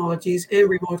these technologies in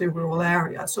remote and rural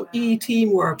areas. So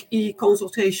e-teamwork,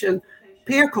 e-consultation,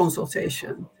 peer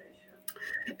consultation.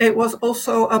 It was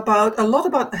also a lot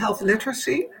about health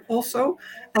literacy also,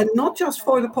 and not just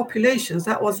for the populations.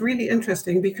 That was really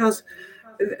interesting because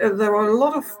there are a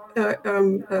lot of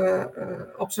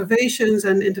observations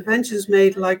and interventions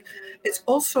made, like it's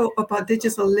also about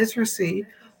digital literacy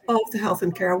of the health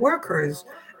and care workers.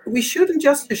 We shouldn't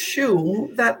just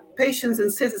assume that patients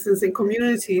and citizens in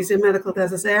communities in medical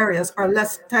desert areas are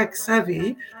less tech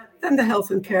savvy than the health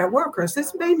and care workers.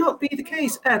 This may not be the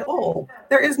case at all.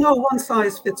 There is no one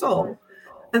size fits all.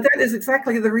 And that is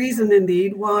exactly the reason,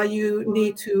 indeed, why you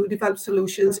need to develop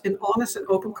solutions in honest and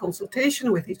open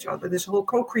consultation with each other. This whole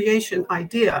co-creation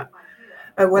idea,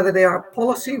 whether they are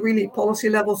really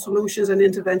policy-level solutions and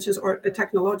interventions or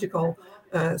technological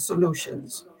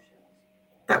solutions.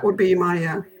 That would be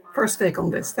my first take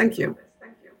on this. Thank you.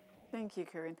 Thank you,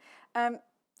 Corinne.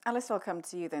 Alice, I'll come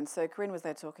to you then. So Corinne was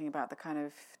there talking about the kind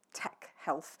of tech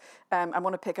health. I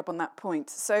want to pick up on that point.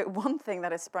 So one thing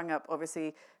that has sprung up,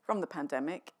 obviously, from the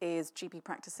pandemic is GP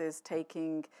practices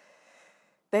taking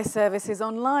their services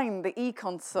online, the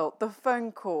e-consult, the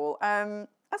phone call.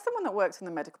 As someone that works in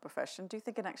the medical profession, do you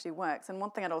think it actually works? And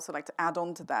one thing I'd also like to add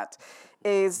on to that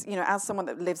is, as someone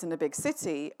that lives in a big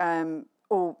city,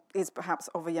 or is perhaps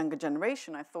of a younger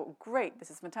generation, I thought, great,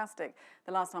 this is fantastic.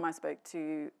 The last time I spoke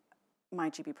to my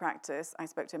GP practice, I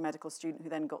spoke to a medical student who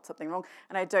then got something wrong.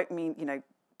 And I don't mean,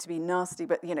 to be nasty,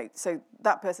 but, so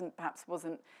that person perhaps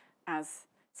wasn't as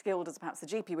skilled as perhaps the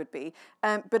GP would be.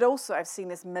 But also I've seen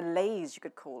this malaise, you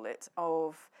could call it,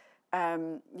 of,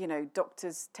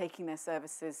 doctors taking their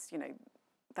services,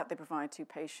 that they provide to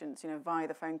patients, via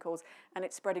the phone calls, and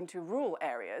it's spreading to rural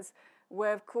areas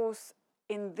where, of course,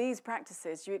 in these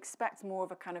practices, you expect more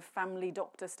of a kind of family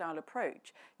doctor style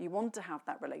approach. You want to have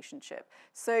that relationship.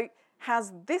 So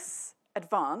has this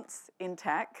advance in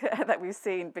tech that we've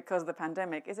seen because of the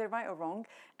pandemic, is it right or wrong?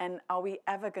 And are we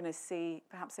ever going to see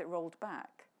perhaps it rolled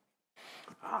back?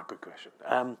 Good question.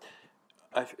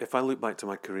 If I look back to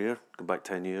my career, go back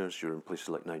 10 years, you're in places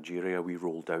like Nigeria, we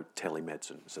rolled out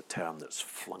telemedicine. It's a term that's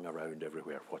flung around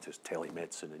everywhere. What is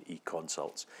telemedicine and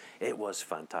e-consults? It was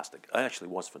fantastic. It actually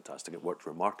was fantastic. It worked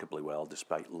remarkably well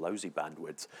despite lousy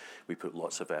bandwidth. We put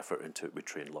lots of effort into it. We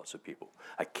trained lots of people.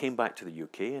 I came back to the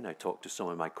UK and I talked to some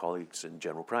of my colleagues in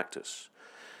general practice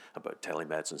about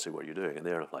telemedicine, say what you're doing. And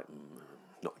they're like,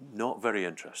 not very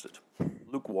interested,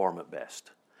 lukewarm at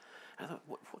best. I thought,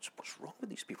 what's wrong with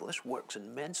these people? This works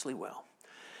immensely well.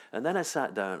 And then I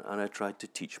sat down and I tried to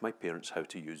teach my parents how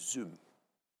to use Zoom.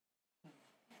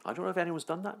 I don't know if anyone's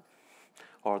done that,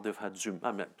 or they've had Zoom.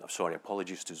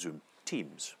 Apologies to Zoom.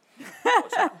 Teams.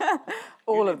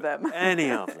 All of them.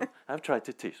 Any of them. I've tried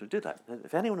to teach them to do that.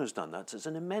 If anyone has done that, it's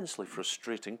an immensely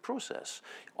frustrating process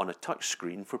on a touch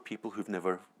screen for people who've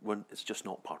never, it's just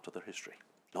not part of their history,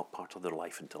 not part of their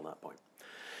life until that point.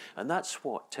 And that's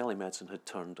what telemedicine had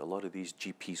turned a lot of these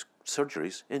GP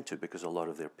surgeries into, because a lot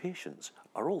of their patients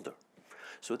are older.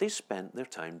 So they spent their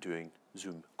time doing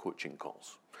Zoom coaching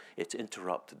calls. It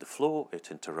interrupted the flow,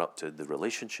 it interrupted the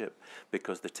relationship,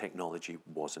 because the technology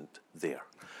wasn't there.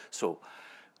 So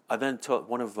I then taught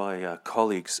one of my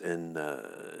colleagues in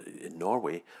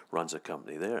Norway, runs a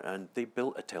company there, and they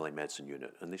built a telemedicine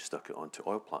unit, and they stuck it onto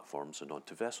oil platforms and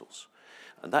onto vessels.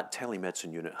 And that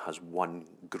telemedicine unit has one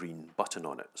green button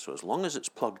on it. So as long as it's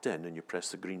plugged in and you press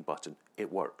the green button,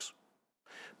 it works,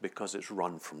 because it's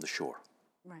run from the shore.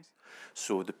 Right.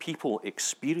 So the people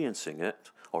experiencing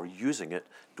it or using it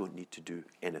don't need to do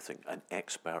anything. An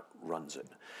expert runs it.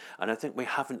 And I think we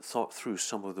haven't thought through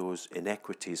some of those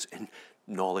inequities in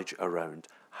knowledge around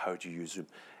how to use Zoom.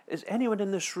 Is anyone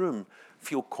in this room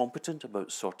feel competent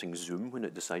about sorting Zoom when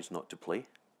it decides not to play?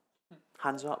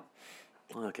 Hands up.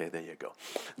 Okay, there you go.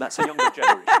 That's a younger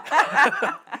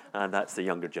generation. And that's the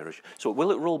younger generation. So will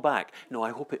it roll back? No, I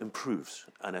hope it improves.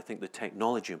 And I think the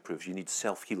technology improves. You need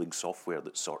self-healing software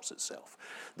that sorts itself.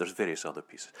 There's various other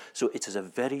pieces. So it is a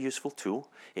very useful tool.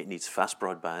 It needs fast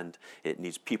broadband. It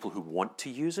needs people who want to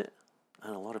use it.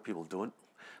 And a lot of people don't.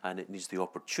 And it needs the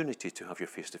opportunity to have your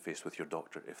face-to-face with your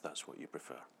doctor if that's what you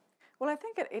prefer. Well, I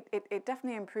think it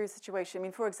definitely improves the situation. I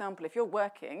mean, for example, if you're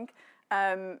working,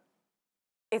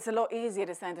 it's a lot easier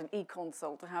to send an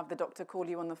e-consult to have the doctor call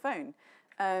you on the phone.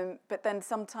 But then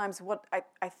sometimes what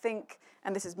I think,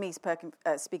 and this is me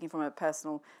speaking from a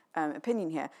personal opinion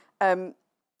here,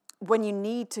 when you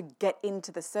need to get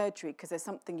into the surgery because there's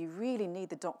something you really need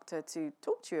the doctor to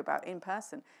talk to you about in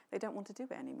person, they don't want to do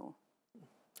it anymore.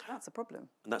 That's a problem.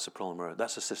 And that's a problem.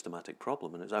 That's a systematic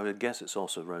problem. And I would guess it's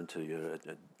also around to your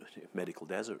medical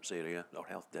deserts area or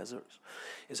health deserts,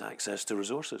 is access to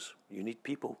resources. You need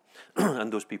people,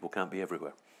 and those people can't be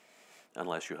everywhere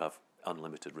unless you have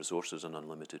unlimited resources and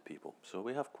unlimited people. So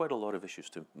we have quite a lot of issues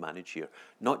to manage here,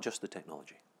 not just the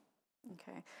technology.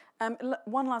 Okay.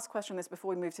 One last question on this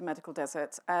before we move to medical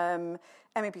desert.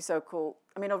 MEP Sokol,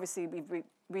 I mean, obviously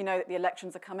we know that the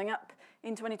elections are coming up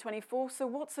in 2024, so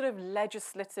what sort of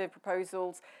legislative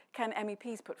proposals can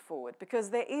MEPs put forward? Because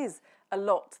there is a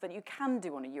lot that you can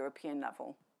do on a European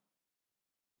level.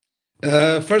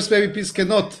 First, MEPs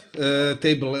cannot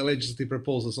table legislative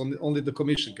proposals. Only the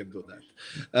Commission can do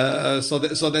that. So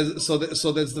that's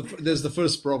the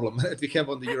first problem that we have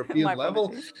on the European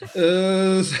level.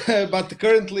 But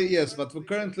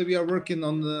currently we are working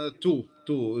on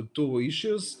two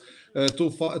issues.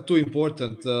 Two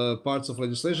important parts of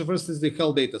legislation. First is the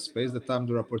health data space that I'm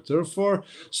the rapporteur for.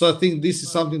 So I think this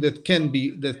is something that can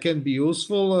be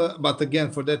useful. But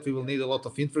again, for that we will need a lot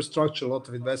of infrastructure, a lot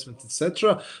of investment,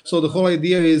 etc. So the whole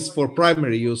idea is for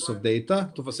primary use of data,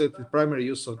 to facilitate primary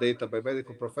use of data by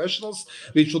medical professionals,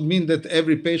 which would mean that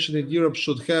every patient in Europe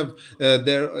should have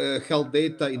their health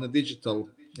data in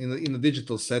a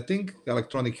digital setting,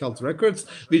 electronic health records,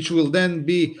 which will then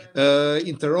be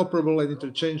interoperable and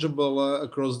interchangeable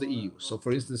across the EU. So,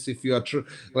 for instance, if you are,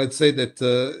 let's say that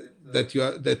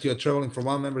you are traveling from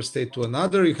one member state to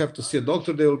another, you have to see a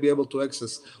doctor. They will be able to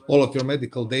access all of your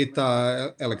medical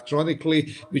data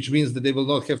electronically, which means that they will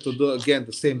not have to do again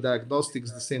the same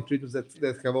diagnostics, the same treatments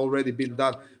that have already been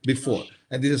done before.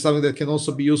 And this is something that can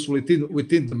also be useful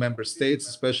within the member states,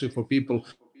 especially for people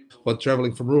who are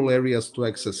traveling from rural areas to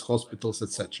access hospitals,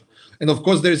 etc. And of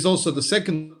course, there is also the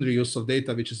secondary use of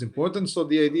data, which is important. So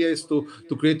the idea is to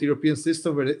create a European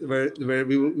system where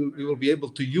we will be able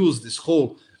to use this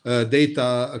whole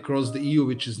data across the EU,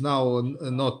 which is now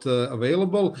not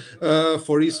available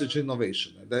for research and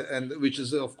innovation, and which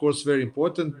is of course very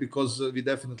important because we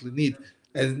definitely need.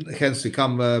 And hence we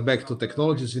come back to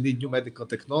technologies. We need new medical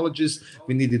technologies.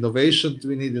 We need innovation.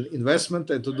 We need investment,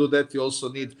 and to do that, we also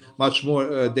need much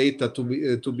more data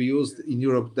to be used in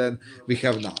Europe than we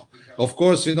have now. Of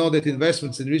course, we know that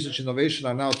investments in research and innovation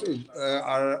are now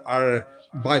are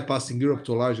bypassing Europe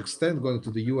to a large extent, going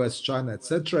to the US, China,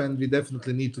 etc. And we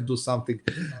definitely need to do something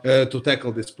to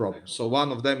tackle this problem. So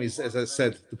one of them is, as I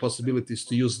said, the possibilities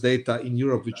to use data in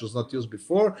Europe, which was not used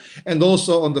before. And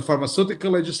also on the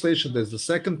pharmaceutical legislation, there's the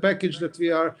second package that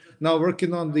we are now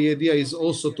working on. The idea is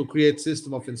also to create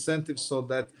system of incentives so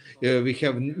that we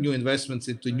have new investments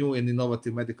into new and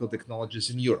innovative medical technologies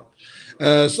in Europe.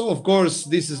 So of course,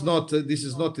 this is not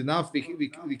enough.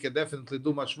 We can definitely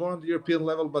do much more on the European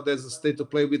level, but there's a state to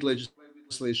play with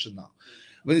legislation now.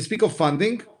 When we speak of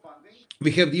funding,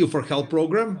 We have the EU for Health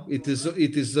program. It is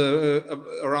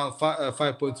around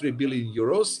 5.3 billion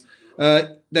euros.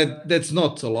 That's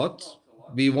not a lot.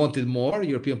 We wanted more.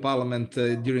 European Parliament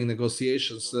during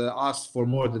negotiations asked for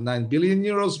more than 9 billion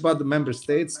euros, but the member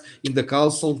states in the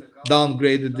Council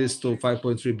downgraded this to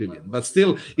 5.3 billion. But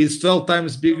still, it's 12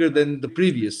 times bigger than the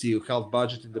previous EU health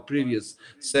budget in the previous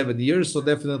 7 years. So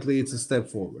definitely, it's a step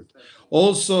forward.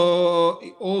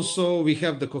 Also, we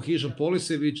have the cohesion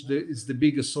policy, which is the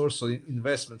biggest source of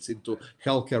investments into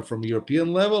healthcare from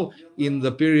European level. In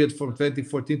the period from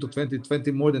 2014 to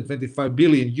 2020, more than 25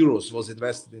 billion euros was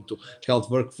invested into health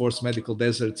workforce, medical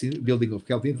deserts, building of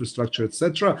health infrastructure,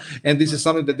 etc. And this is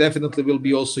something that definitely will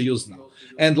be also used now.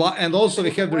 And also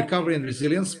we have the recovery and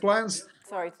resilience plans.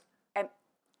 Sorry,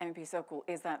 MEP Sokol,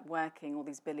 is that working? All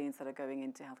these billions that are going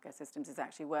into healthcare systems is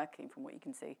actually working from what you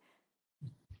can see?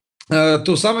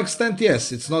 To some extent,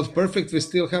 yes. It's not perfect. We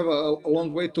still have a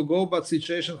long way to go, but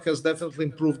situation has definitely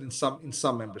improved in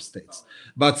some member states.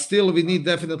 But still, we need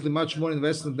definitely much more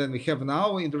investment than we have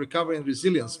now in the recovery and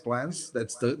resilience plans.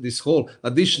 That's this whole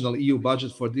additional EU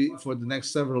budget for the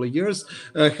next several years.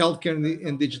 Healthcare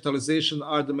and digitalization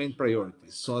are the main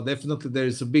priorities. So definitely there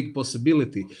is a big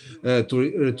possibility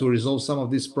to resolve some of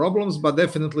these problems, but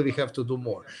definitely we have to do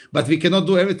more. But we cannot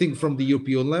do everything from the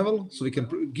European level, so we can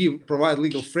provide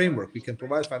legal framework. We can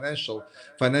provide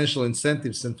financial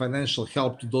incentives and financial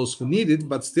help to those who need it,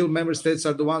 but still member states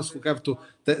are the ones who have to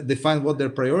define what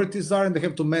their priorities are, and they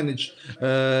have to manage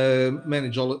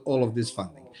all of this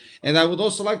funding. And I would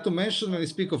also like to mention, when we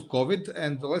speak of COVID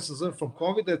and the lessons learned from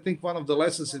COVID, I think one of the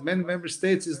lessons in many member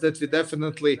states is that we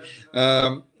definitely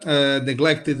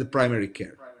neglected the primary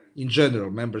care. In general,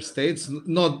 member states,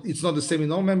 it's not the same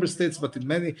in all member states, but in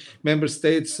many member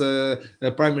states,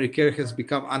 primary care has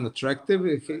become unattractive.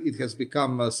 It has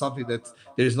become something that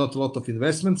there is not a lot of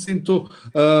investments into.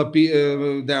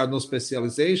 There are no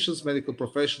specializations. Medical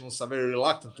professionals are very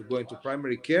reluctant to go into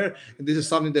primary care, and this is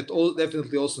something that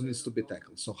definitely also needs to be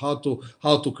tackled. So how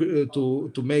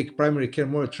to make primary care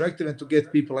more attractive and to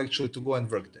get people actually to go and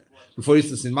work there. For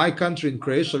instance, in my country, in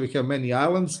Croatia, we have many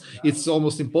islands. It's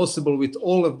almost impossible with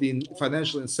all of the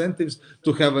financial incentives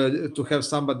to have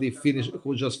somebody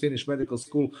who just finished medical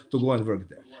school to go and work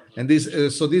there. And these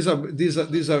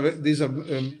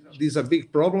are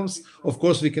big problems. Of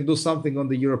course, we can do something on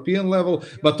the European level,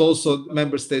 but also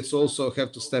member states also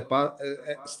have to step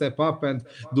up and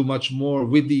do much more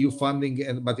with the EU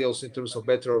funding, but also in terms of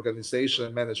better organization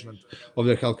and management of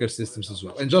their healthcare systems as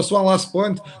well. And just one last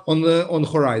point on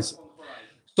Horizon.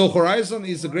 So Horizon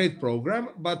is a great program,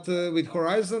 but with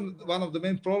Horizon, one of the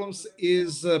main problems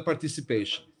is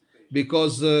participation,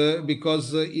 because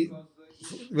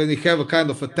when you have a kind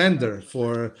of a tender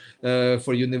for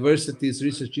universities,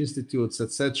 research institutes,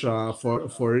 etc.,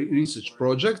 for research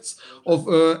projects,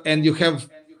 and you have.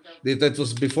 That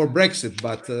was before Brexit,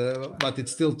 but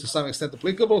it's still to some extent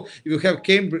applicable. If you have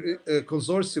Cambridge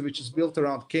consortium, which is built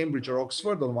around Cambridge or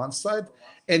Oxford on one side,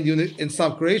 and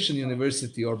some Croatian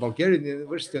university or Bulgarian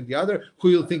university on the other, who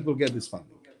you think will get this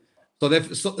funding? So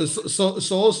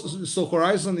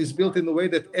Horizon is built in a way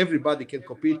that everybody can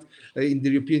compete in the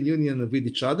European Union with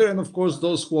each other, and of course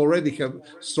those who already have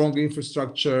stronger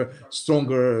infrastructure,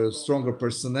 stronger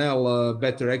personnel,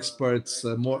 better experts,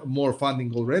 more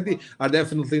funding already, are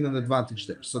definitely in an advantage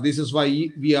there. So this is why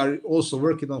we are also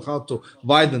working on how to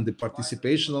widen the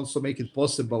participation, also make it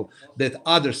possible that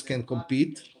others can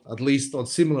compete at least on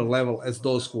similar level as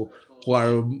those who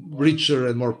are richer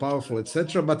and more powerful,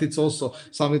 etc. But it's also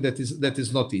something that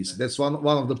is not easy. That's one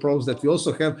of the problems that we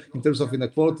also have in terms of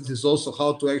inequalities, is also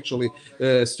how to actually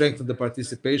strengthen the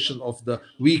participation of the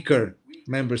weaker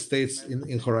member states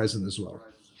in Horizon as well.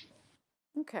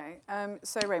 Okay,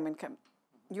 so Raymond,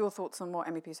 your thoughts on what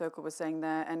MEP Sokol was saying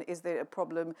there, and is there a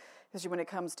problem, especially when it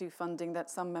comes to funding, that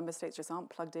some member states just aren't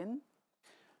plugged in?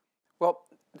 Well,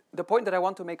 the point that I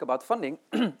want to make about funding,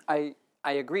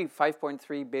 I agree,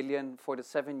 5.3 billion for the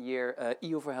 7-year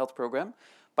EU for Health program.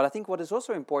 But I think what is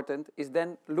also important is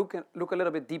then look a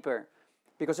little bit deeper.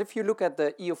 Because if you look at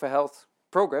the EU for Health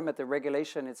program, at the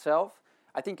regulation itself,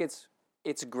 I think it's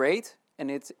great, and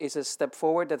it is a step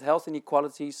forward that health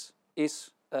inequalities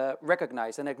is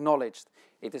recognized and acknowledged.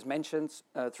 It is mentioned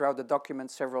throughout the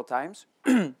document several times.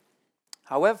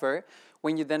 However,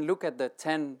 when you then look at the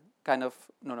 10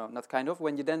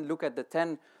 when you then look at the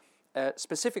 10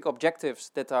 specific objectives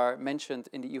that are mentioned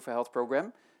in the EU for Health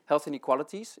program, health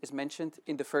inequalities is mentioned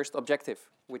in the first objective,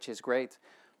 which is great.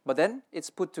 But then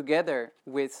it's put together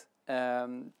with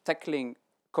tackling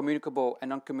communicable and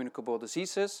non-communicable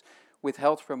diseases, with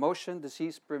health promotion,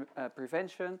 disease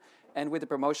prevention, and with the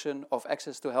promotion of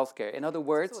access to healthcare. In other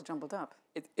words, it's all jumbled up.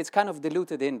 It's kind of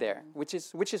diluted in there, which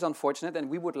is unfortunate, and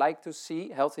we would like to see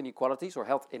health inequalities or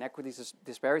health inequities,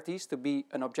 disparities, to be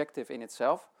an objective in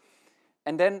itself.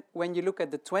 And then when you look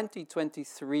at the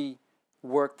 2023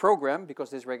 work program, because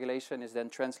this regulation is then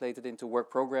translated into work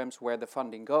programs where the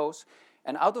funding goes,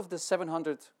 and out of the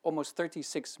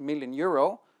 736 million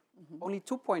euro, only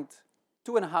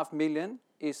 2.5 million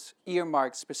is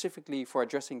earmarked specifically for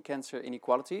addressing cancer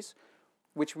inequalities,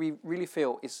 which we really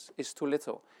feel is too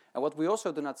little. And what we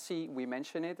also do not see, we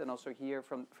mention it, and also hear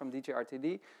from DG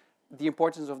RTD, the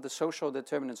importance of the social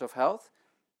determinants of health.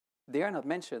 They are not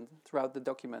mentioned throughout the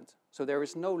document. So there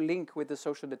is no link with the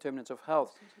social determinants of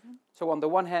health. So on the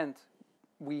one hand,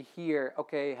 we hear,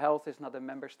 okay, health is not a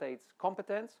member state's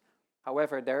competence.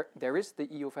 However, there is the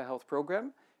EU for Health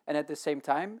program. And at the same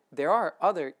time, there are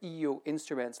other EU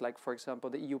instruments, like, for example,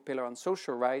 the EU Pillar on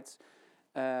Social Rights,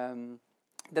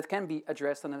 that can be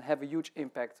addressed and have a huge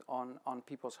impact on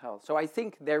people's health. So I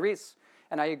think there is,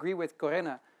 and I agree with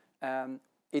Corinne,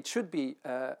 it should be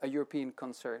a European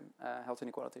concern, health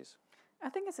inequalities. I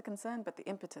think it's a concern, but the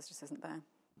impetus just isn't there.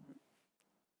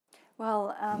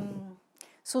 Well,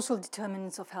 social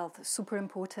determinants of health, super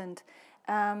important.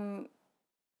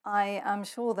 I am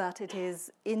sure that it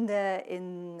is in there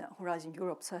in Horizon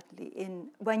Europe, certainly.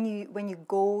 When you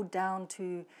go down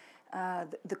to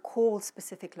the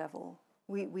call-specific level,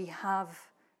 we have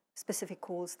specific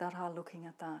calls that are looking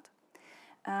at that.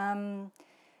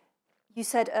 You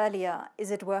said earlier,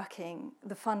 is it working?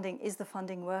 Is the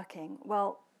funding working?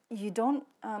 Well, you do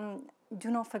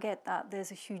not forget that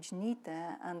there's a huge need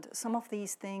there, and some of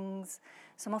these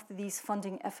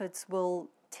funding efforts will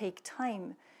take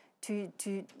time to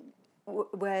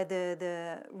where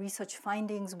the research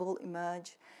findings will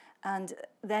emerge, and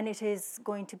then it is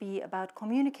going to be about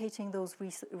communicating those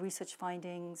research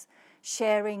findings,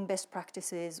 sharing best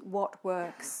practices, what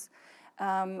works,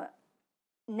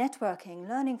 networking,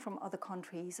 learning from other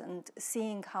countries, and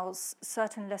seeing how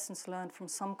certain lessons learned from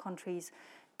some countries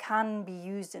can be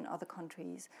used in other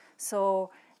countries.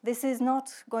 So this is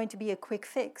not going to be a quick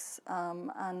fix,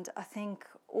 and I think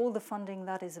all the funding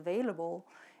that is available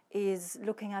is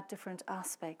looking at different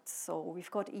aspects. So we've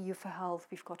got EU for Health,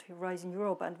 we've got Horizon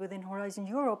Europe, and within Horizon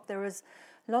Europe there is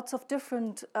lots of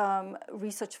different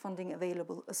research funding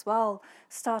available as well,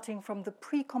 starting from the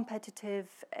pre-competitive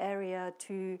area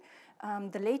to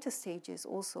the later stages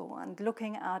also, and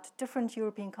looking at different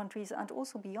European countries and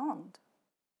also beyond.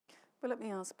 Well, let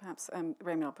me ask perhaps,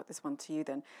 Raymond, I'll put this one to you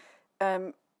then.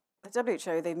 The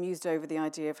WHO, they've mused over the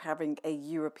idea of having a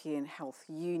European health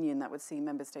union that would see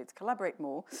member states collaborate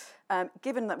more.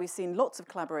 Given that we've seen lots of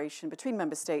collaboration between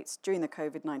member states during the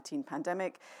COVID-19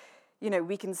 pandemic,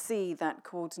 we can see that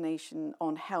coordination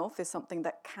on health is something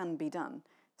that can be done.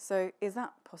 So is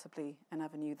that possibly an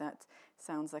avenue that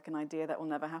sounds like an idea that will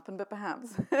never happen, but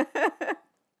perhaps?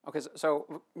 Okay,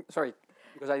 so sorry,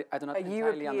 because I do not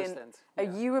entirely understand. A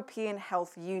European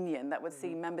health union that would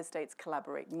see member states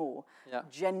collaborate more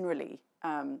generally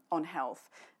on health.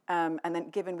 And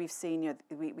then given we've seen,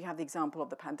 we have the example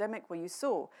of the pandemic where you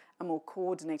saw a more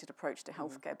coordinated approach to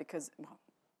healthcare because, well,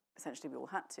 essentially we all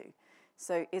had to.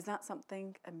 So is that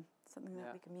something that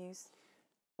we can use?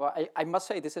 Well, I must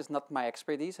say this is not my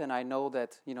expertise, and I know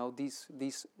that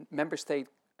these member state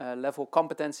level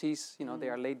competencies, they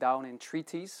are laid down in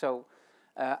treaties. So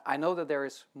I know that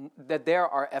there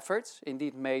are efforts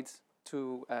indeed made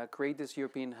to create this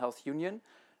European Health Union,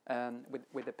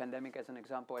 with the pandemic as an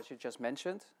example, as you just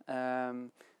mentioned.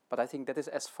 But I think that is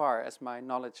as far as my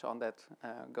knowledge on that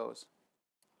goes.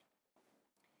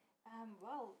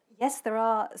 Well, yes, there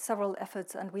are several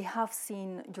efforts, and we have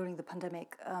seen during the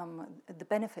pandemic the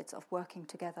benefits of working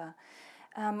together.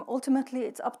 Ultimately,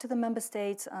 it's up to the member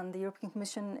states, and the European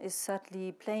Commission is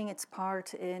certainly playing its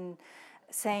part in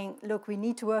saying, look, we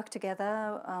need to work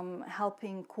together,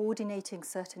 helping, coordinating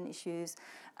certain issues.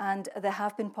 And there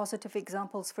have been positive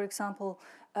examples, for example,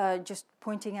 just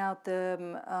pointing out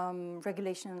the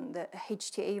regulation, the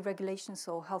HTA regulation,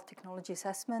 so health technology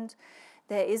assessment.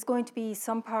 There is going to be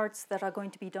some parts that are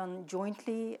going to be done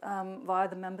jointly via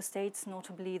the member states,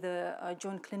 notably the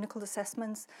joint clinical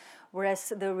assessments,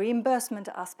 whereas the reimbursement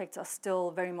aspects are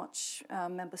still very much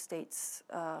member states'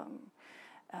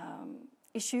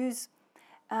 issues.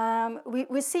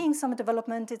 We're seeing some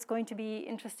development. It's going to be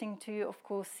interesting to, of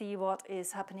course, see what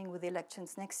is happening with the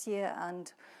elections next year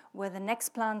and where the next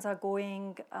plans are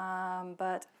going.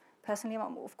 But personally,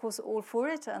 I'm, of course, all for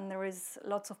it, and there is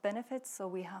lots of benefits, so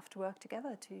we have to work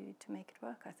together to make it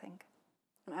work, I think.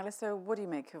 And Alistair, what do you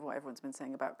make of what everyone's been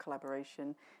saying about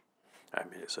collaboration? I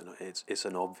mean, it's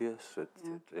an obvious.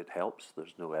 It helps.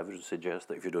 There's no evidence to suggest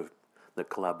that if you do that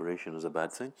collaboration is a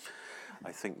bad thing.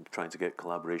 I think trying to get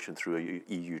collaboration through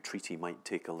a EU treaty might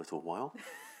take a little while.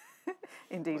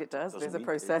 Indeed, but it does. There's a It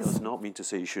process. does not mean to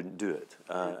say you shouldn't do it.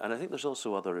 And I think there's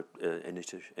also other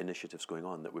initiatives going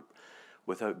on that would,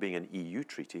 without being an EU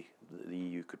treaty, the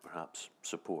EU could perhaps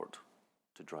support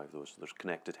to drive those. There's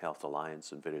Connected Health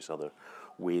Alliance and various other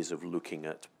ways of looking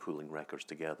at pooling records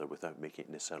together without making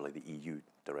it necessarily the EU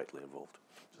directly involved.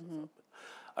 Mm-hmm.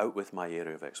 Out with my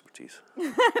area of expertise.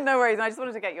 No worries. I just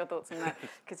wanted to get your thoughts on that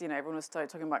because, everyone was started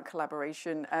talking about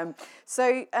collaboration.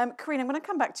 So, Corinne, I'm going to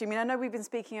come back to you. I know we've been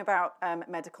speaking about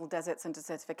medical deserts and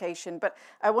certification, but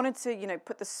I wanted to,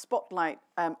 put the spotlight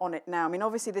on it now.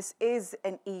 Obviously, this is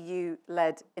an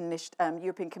EU-led,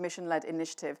 European Commission-led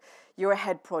initiative. You're a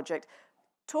head project.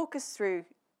 Talk us through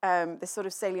the sort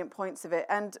of salient points of it.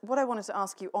 And what I wanted to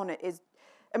ask you on it is,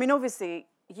 obviously,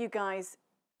 you guys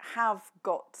have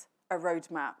got a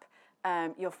roadmap.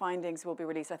 Your findings will be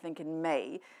released, I think, in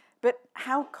May. But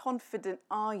how confident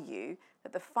are you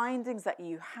that the findings that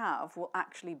you have will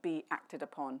actually be acted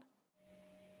upon?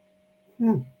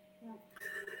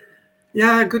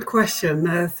 Yeah, good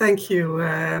question. Thank you,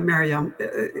 Miriam.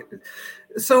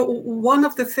 So one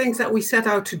of the things that we set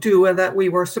out to do and that we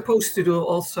were supposed to do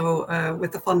also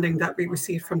with the funding that we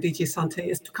received from DG Santé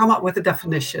is to come up with a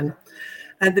definition.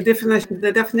 And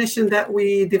the definition that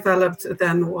we developed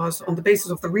then was on the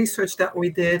basis of the research that we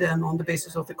did and on the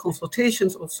basis of the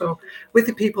consultations also with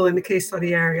the people in the case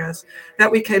study areas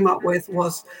that we came up with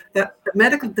was that the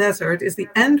medical desert is the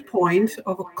end point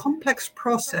of a complex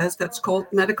process that's called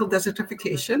medical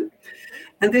desertification.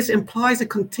 And this implies a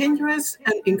continuous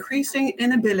and increasing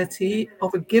inability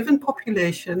of a given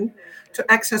population to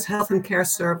access health and care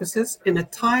services in a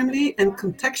timely and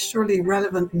contextually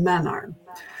relevant manner.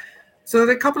 So there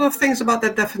are a couple of things about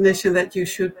that definition that you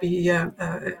should be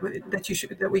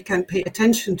that we can pay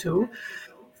attention to.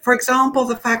 For example,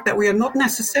 the fact that we are not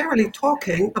necessarily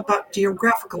talking about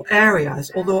geographical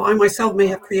areas, although I myself may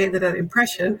have created that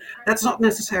impression, that's not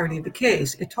necessarily the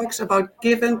case. It talks about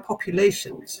given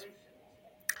populations.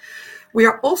 We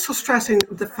are also stressing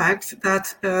the fact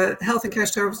that health and care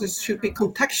services should be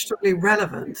contextually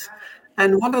relevant.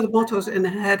 And one of the mottos in the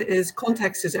head is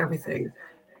context is everything.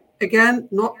 Again,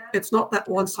 it's not that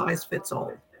one size fits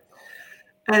all.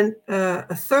 And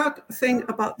a third thing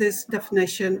about this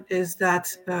definition is that,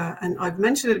 and I've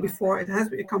mentioned it before, it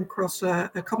has come across a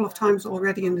couple of times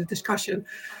already in the discussion,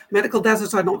 medical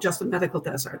deserts are not just a medical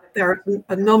desert. There are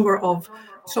a number of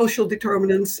social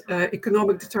determinants,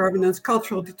 economic determinants,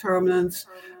 cultural determinants,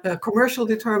 commercial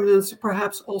determinants,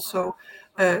 perhaps also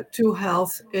to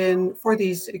health for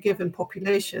these given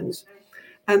populations.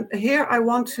 And here I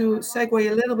want to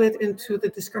segue a little bit into the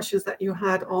discussions that you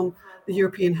had on the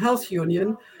European Health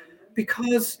Union,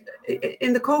 because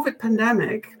in the COVID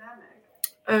pandemic,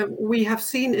 we have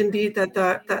seen indeed that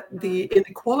the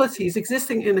inequalities,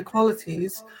 existing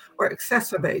inequalities, were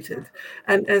exacerbated.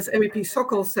 And as MEP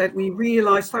Sokol said, we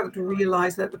started to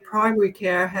realize that the primary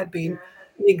care had been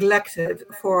neglected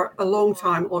for a long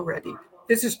time already.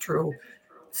 This is true.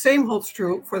 Same holds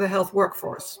true for the health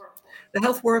workforce. The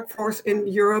health workforce in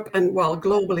Europe and, well,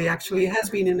 globally actually has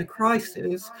been in a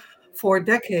crisis for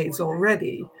decades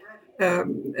already.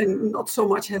 And not so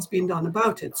much has been done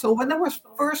about it. So when there was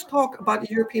first talk about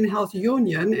the European Health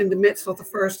Union in the midst of the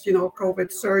first,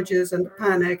 COVID surges and the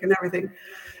panic and everything,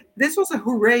 this was a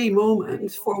hooray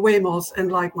moment for WEMOS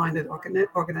and like-minded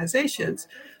organizations.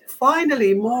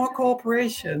 Finally, more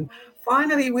cooperation.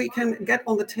 Finally, we can get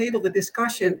on the table the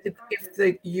discussion if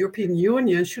the European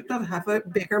Union should not have a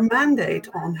bigger mandate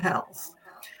on health.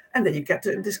 And then you get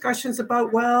to discussions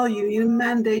about, well, you need a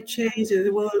mandate change,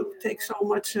 it will take so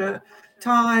much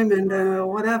time and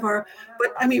whatever.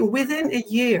 But within a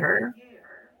year,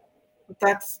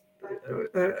 that's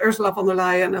Ursula von der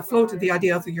Leyen floated the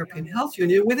idea of the European Health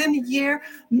Union. Within a year,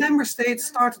 member states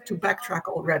started to backtrack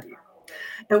already.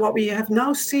 And what we have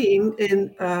now seen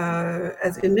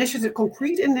as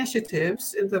concrete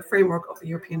initiatives in the framework of the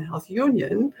European Health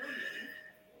Union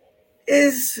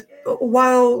is,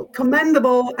 while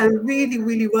commendable and really,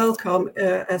 really welcome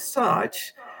as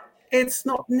such, it's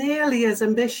not nearly as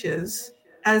ambitious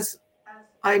as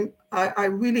I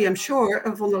really am sure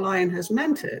von der Leyen has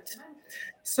meant it.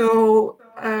 So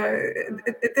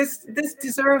this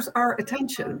deserves our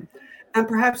attention, and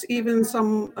perhaps even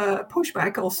some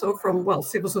pushback also from, well,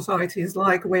 civil societies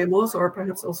like WEMOS or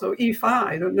perhaps also IFA,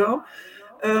 I don't know,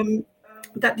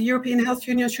 that the European Health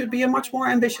Union should be a much more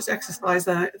ambitious exercise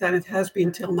than it has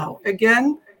been till now.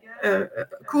 Again,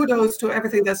 kudos to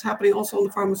everything that's happening also on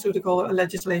the pharmaceutical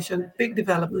legislation, big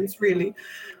developments, really.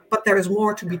 But there is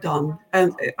more to be done.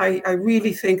 And I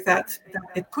really think that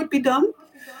it could be done.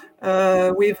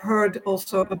 We've heard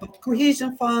also about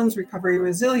cohesion funds, recovery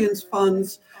resilience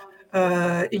funds,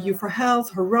 EU for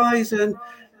Health, Horizon.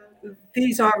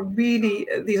 These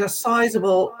are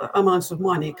sizable amounts of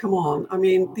money. Come on. I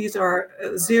mean, these are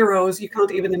zeros. You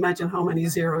can't even imagine how many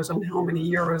zeros and how many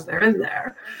euros they're in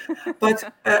there.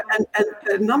 But and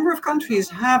a number of countries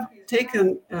have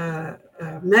taken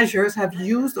measures, have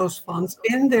used those funds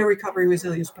in their recovery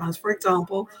resilience plans, for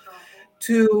example,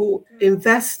 to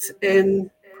invest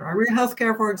in primary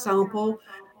healthcare, for example,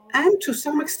 and to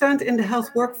some extent in the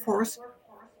health workforce,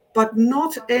 but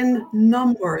not in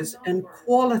numbers and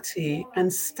quality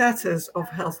and status of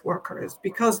health workers,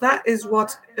 because that is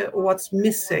what's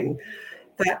missing.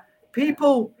 That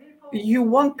you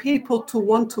want people to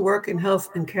want to work in health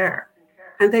and care,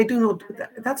 and they do not.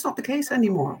 That's not the case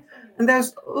anymore. And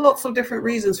there's lots of different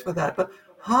reasons for that. But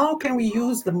how can we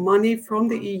use the money from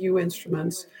the EU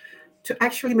instruments to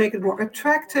actually make it more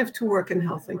attractive to work in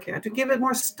health and care, to give it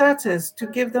more status, to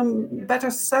give them better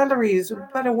salaries,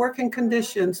 better working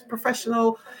conditions,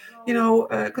 professional,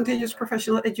 continuous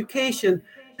professional education,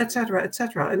 etc.,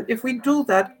 etc. And if we do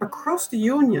that across the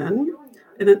union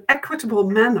in an equitable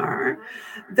manner,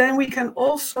 then we can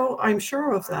also, I'm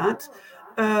sure of that,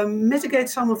 mitigate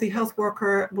some of the health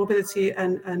worker mobility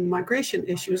and migration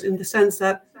issues, in the sense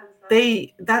that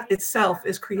that itself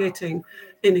is creating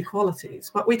inequalities.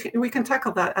 But we can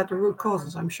tackle that at the root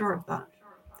causes, I'm sure of that.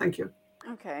 Thank you.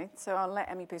 Okay, so I'll let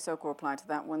MEP Sokol reply to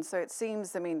that one. So it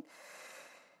seems, I mean,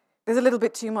 there's a little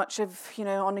bit too much of,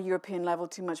 on a European level,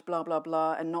 too much blah, blah,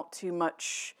 blah, and not too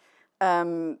much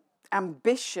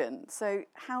ambition. So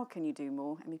how can you do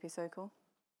more, MEP Sokol?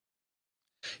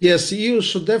 Yes, EU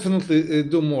should definitely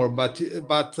do more, but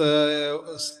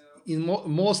in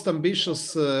most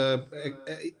ambitious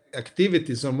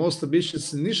activities or most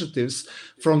ambitious initiatives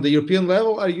from the European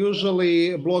level are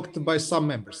usually blocked by some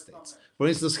member states. For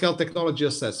instance, health technology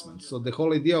assessment. So the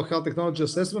whole idea of health technology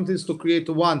assessment is to create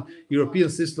one European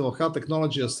system of health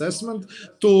technology assessment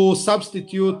to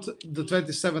substitute the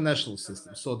 27 national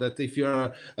systems. So that if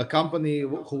you're a company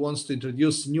who wants to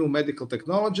introduce new medical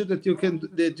technology, that you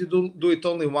do it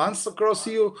only once across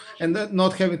EU, and then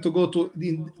not having to go to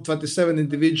the 27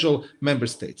 individual member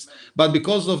states. But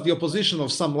because of the opposition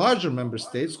of some larger member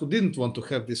states who didn't want to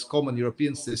have this common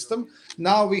European system,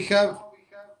 now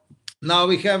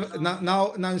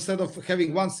instead of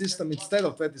having one system instead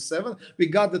of 27, we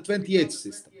got the 28th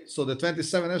system. So the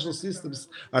 27 national systems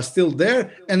are still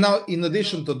there, and now in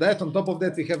addition to that, on top of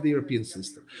that, we have the European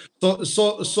system.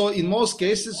 So in most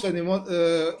cases, when you want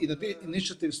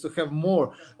initiatives to have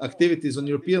more activities on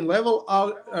European level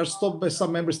are stopped by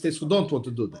some member states who don't want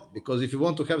to do that. Because if you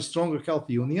want to have stronger health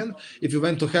union, if you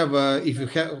want to have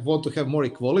want to have more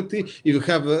equality,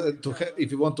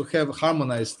 if you want to have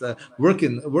harmonized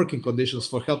working conditions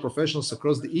for health professionals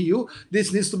across the EU,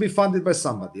 this needs to be funded by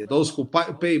somebody. Those who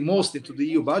pay most into the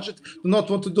EU budget do not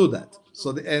want to do that.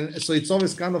 So it's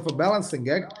always kind of a balancing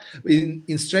act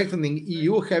in strengthening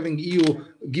EU,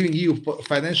 giving EU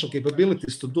financial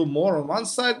capabilities to do more on one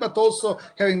side, but also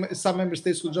having some member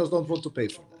states who just don't want to pay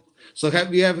for that. So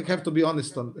we have to be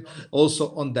honest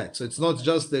also on that. So it's not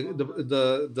just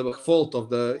the fault of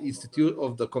the institute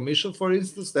of the Commission, for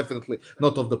instance, definitely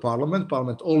not of the Parliament.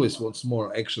 Parliament always wants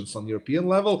more actions on European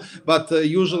level, but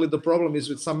usually the problem is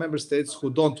with some member states who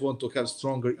don't want to have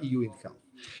stronger EU in health.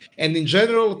 And in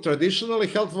general, traditionally,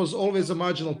 health was always a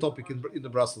marginal topic in the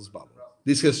Brussels bubble.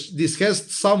 This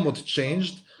has somewhat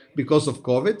changed because of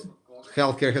COVID.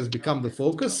 Healthcare has become the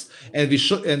focus, and we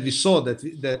saw that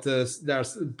there are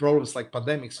problems like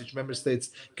pandemics which member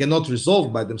states cannot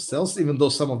resolve by themselves, even though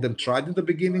some of them tried in the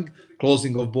beginning,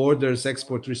 closing of borders,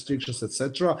 export restrictions,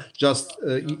 etc., just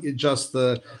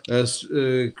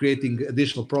creating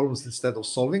additional problems instead of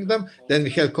solving them. Then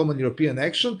we had common European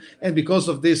action, and because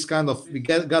of this we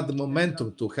got the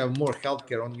momentum to have more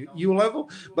healthcare on EU level,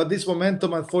 but this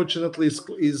momentum unfortunately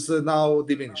is now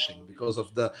diminishing because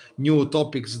of the new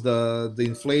topics, the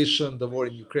inflation, the war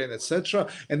in Ukraine, etc.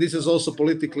 And this is also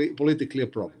politically a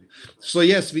problem. So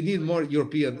yes, we need more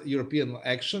European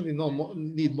action. We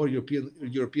need more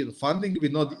European funding. We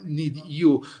need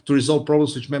EU to resolve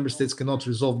problems which member states cannot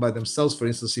resolve by themselves. For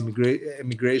instance,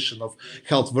 immigration of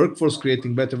health workforce,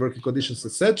 creating better working conditions,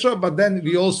 etc. But then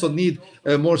we also need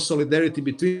more solidarity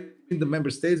between the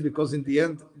member states, because in the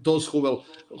end, those who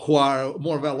are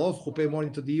more well off, who pay more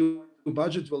into the EU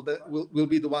budget will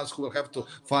be the ones who will have to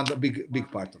fund a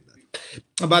big part of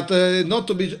that. But not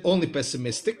to be only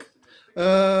pessimistic,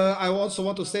 I also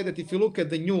want to say that if you look at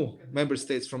the new member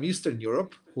states from Eastern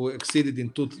Europe, who exceeded in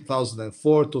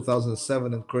 2004,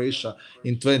 2007, and Croatia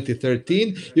in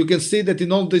 2013, you can see that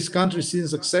in all these countries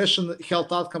since accession,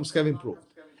 health outcomes have improved.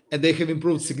 And they have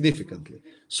improved significantly.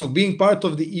 So being part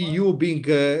of the EU, being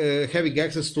having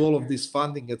access to all of this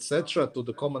funding, etc., to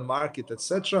the common market,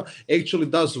 etc., actually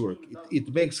does work.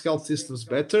 It makes health systems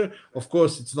better. Of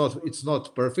course, it's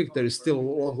not perfect. There is still a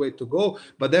long way to go,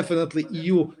 but definitely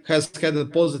EU has had a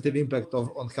positive impact on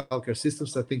healthcare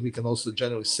systems. I think we can also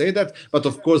generally say that. But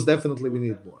of course, definitely we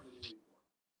need more.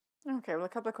 Okay, well, a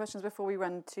couple of questions before we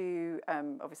run to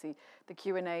obviously the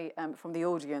Q&A from the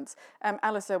audience.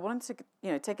 Alistair, I wanted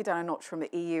to take it down a notch from the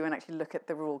EU and actually look at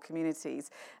the rural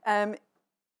communities. Basically,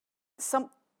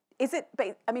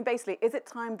 is it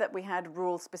time that we had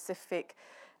rural-specific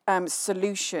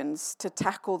solutions to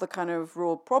tackle the kind of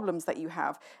rural problems that you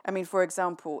have? I mean, for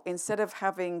example, instead of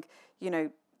having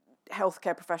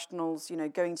healthcare professionals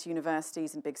going to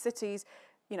universities in big cities,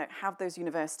 have those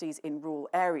universities in rural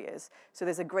areas. So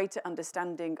there's a greater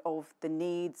understanding of the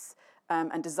needs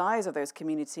and desires of those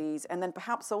communities. And then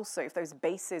perhaps also if those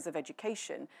bases of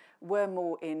education were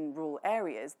more in rural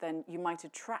areas, then you might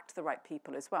attract the right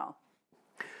people as well.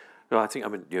 No,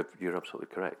 you're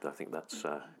absolutely correct. I think that's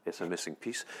it's a missing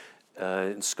piece.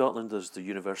 In Scotland, there's the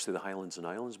University of the Highlands and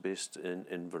Islands based in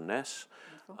Inverness.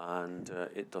 And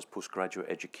it does postgraduate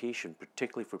education,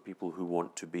 particularly for people who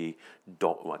want to be,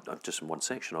 just in one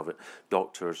section of it,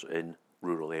 doctors in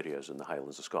rural areas in the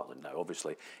Highlands of Scotland. Now,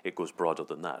 obviously, it goes broader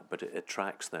than that, but it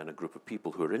attracts then a group of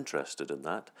people who are interested in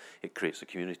that. It creates a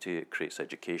community, it creates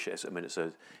education.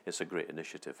 It's a great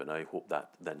initiative, and I hope that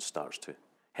then starts to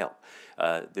help.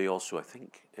 They also, I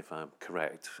think, if I'm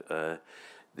correct,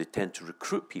 they tend to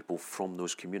recruit people from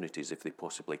those communities, if they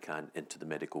possibly can, into the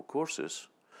medical courses,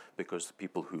 because the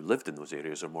people who lived in those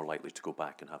areas are more likely to go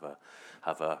back and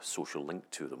have a social link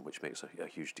to them, which makes a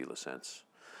huge deal of sense.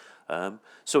 I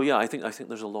think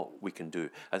there's a lot we can do.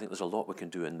 I think there's a lot we can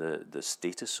do in the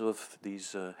status of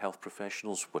these health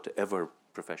professionals, whatever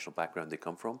professional background they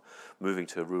come from. Moving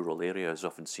to a rural area is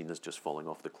often seen as just falling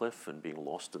off the cliff and being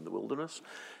lost in the wilderness.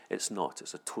 It's not.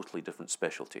 It's a totally different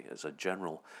specialty. It's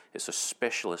a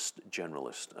specialist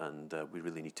generalist, and we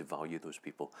really need to value those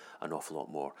people an awful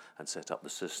lot more and set up the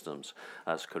systems,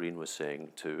 as Corinne was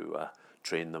saying, to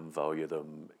train them, value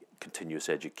them, continuous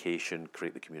education,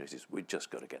 create the communities. We've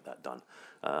just got to get that done.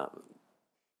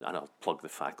 And I'll plug the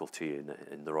faculty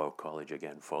in the Royal College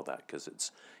again for that, because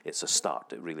it's a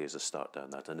start. It really is a start down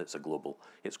that, and it's global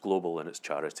and it's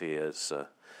charity.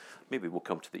 Maybe we'll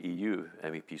come to the EU,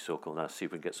 MEP Sokol, and see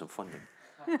if we can get some funding.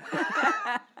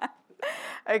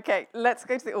 Okay, let's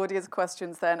go to the audience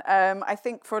questions then. I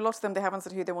think for a lot of them, they have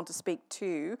answered who they want to speak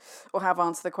to or have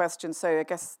answered the question. So I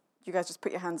guess you guys just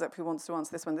put your hands up who wants to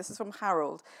answer this one. This is from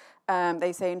Harold.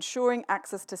 They say ensuring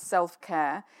access to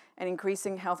self-care and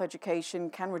increasing health education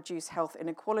can reduce health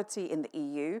inequality in the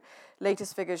EU.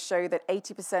 Latest figures show that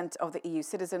 80% of the EU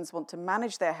citizens want to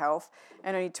manage their health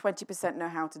and only 20% know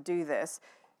how to do this.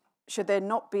 Should there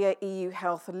not be an EU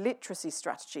health literacy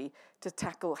strategy to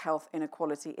tackle health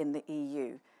inequality in the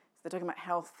EU? So they're talking about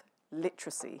health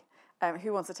literacy.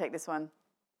 Who wants to take this one?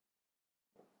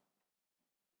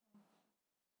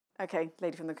 Okay,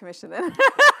 lady from the Commission then.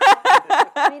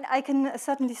 I can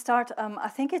certainly start. I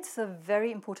think it's a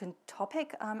very important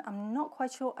topic. I'm not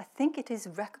quite sure. I think it is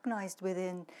recognized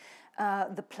within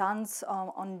the plans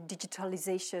on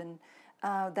digitalization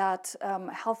that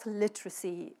health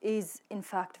literacy is, in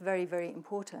fact, very, very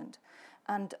important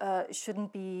and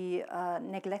shouldn't be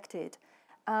neglected.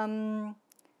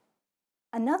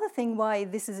 Another thing why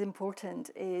this is important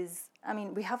is,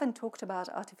 we haven't talked about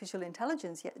artificial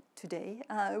intelligence yet today,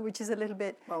 which is a little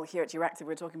bit... Well, here at EURACTIV,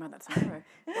 we're talking about that tomorrow.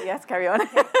 Yes, carry on.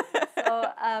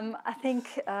 So I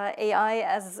think AI,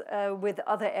 as with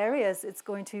other areas, it's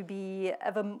going to be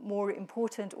ever more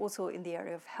important also in the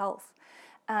area of health.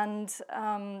 And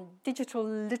digital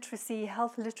literacy,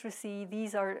 health literacy,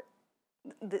 these are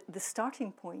the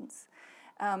starting points.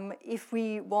 If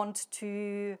we want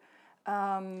to...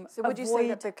 So would you say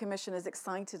that the Commission is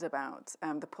excited about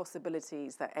the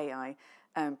possibilities that AI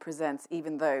presents,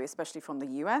 even though, especially from the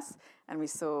US, and we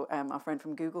saw our friend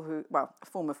from Google, a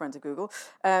former friend of Google,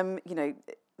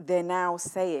 they're now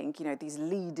saying, these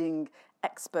leading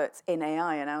experts in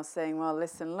AI are now saying, well,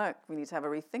 listen, look, we need to have a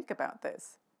rethink about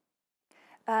this.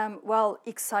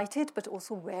 Excited, but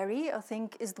also wary, I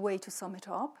think, is the way to sum it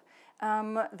up.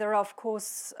 There are, of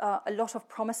course, a lot of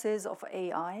promises of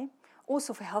AI.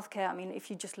 Also for healthcare, if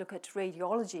you just look at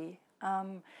radiology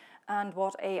and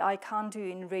what AI can do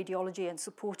in radiology and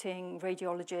supporting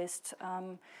radiologists,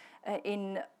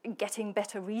 in getting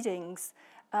better readings.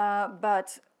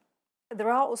 But there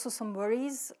are also some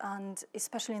worries, and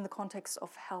especially in the context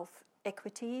of health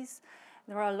equities,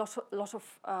 there are a lot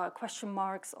of question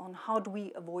marks on how do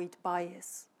we avoid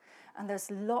bias. And there's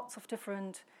lots of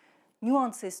different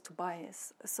nuances to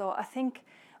bias. So I think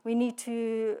we need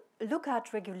to look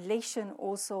at regulation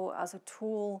also as a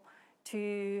tool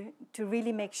to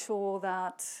really make sure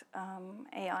that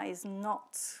AI is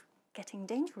not getting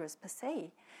dangerous per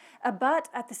se. But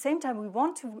at the same time, we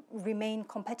want to remain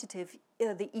competitive.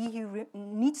 The EU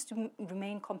needs to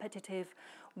remain competitive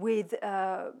with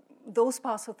those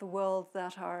parts of the world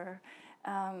that are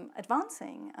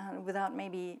advancing without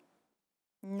maybe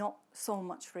not so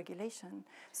much regulation.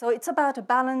 So it's about a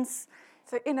balance.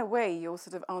 So in a way, you're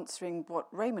sort of answering what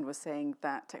Raymond was saying,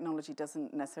 that technology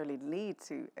doesn't necessarily lead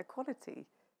to equality.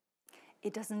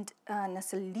 It doesn't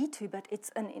necessarily lead to, but it's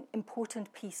an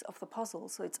important piece of the puzzle.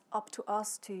 So it's up to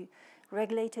us to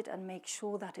regulate it and make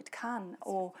sure that it can,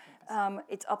 or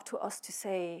it's up to us to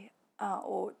say,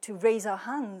 or to raise our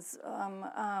hands,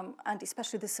 and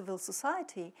especially the civil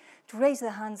society, to raise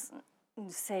their hands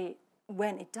and say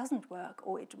when it doesn't work,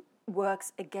 or it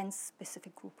works against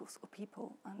specific groups of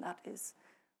people, and that is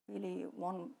really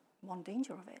one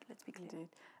danger of it. Let's be clear.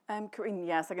 Indeed. Corinne,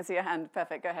 yes, I can see your hand.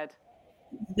 Perfect. Go ahead.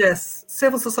 Yes,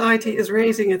 civil society is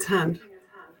raising its hand.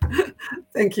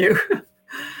 Thank you.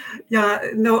 Yeah,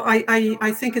 no,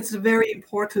 I think it's a very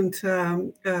important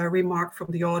remark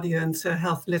from the audience,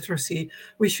 health literacy.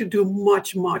 We should do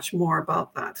much more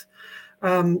about that.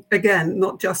 Again,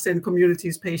 not just in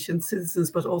communities, patients,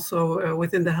 citizens, but also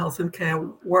within the health and care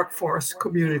workforce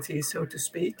community, so to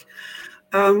speak.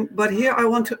 But here I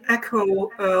want to echo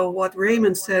what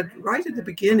Raymond said right at the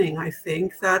beginning, I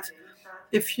think, that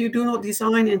if you do not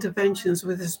design interventions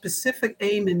with a specific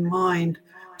aim in mind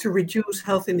to reduce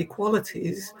health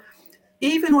inequalities,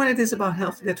 even when it is about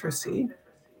health literacy,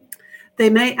 they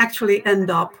may actually end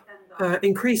up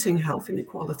increasing health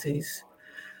inequalities.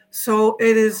 So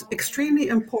it is extremely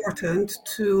important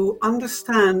to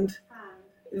understand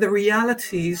the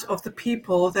realities of the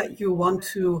people that you want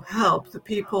to help, the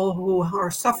people who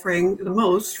are suffering the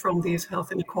most from these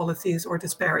health inequalities or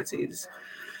disparities.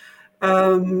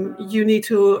 You need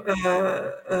to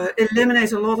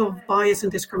eliminate a lot of bias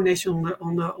and discrimination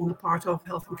on the part of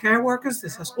health and care workers.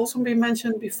 This has also been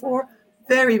mentioned before.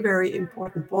 Very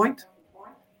important point.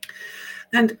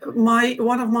 And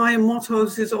one of my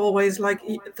mottos is always like,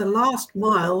 the last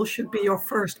mile should be your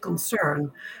first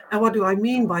concern. And what do I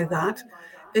mean by that?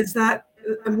 Is that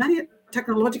many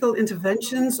technological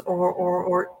interventions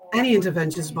or any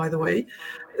interventions, by the way,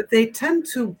 they tend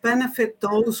to benefit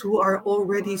those who are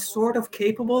already sort of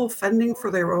capable of fending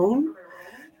for their own.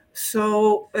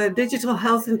 So digital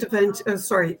health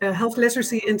health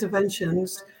literacy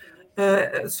interventions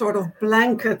sort of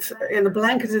blanket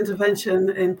intervention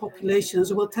in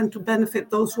populations will tend to benefit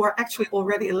those who are actually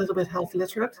already a little bit health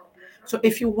literate. So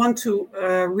if you want to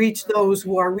reach those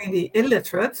who are really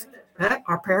illiterate,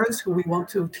 our parents who we want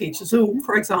to teach Zoom,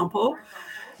 for example,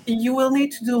 you will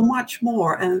need to do much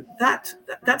more. And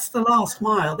that's the last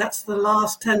mile. That's the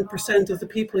last 10% of the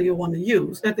people you want to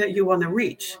use, that you want to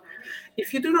reach.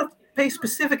 If you do not pay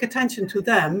specific attention to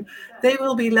them, they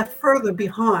will be left further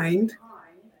behind,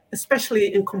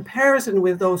 especially in comparison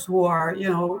with those who are,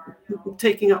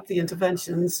 taking up the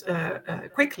interventions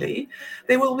quickly.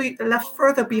 They will be left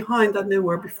further behind than they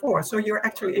were before. So you're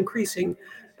actually increasing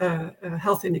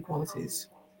health inequalities.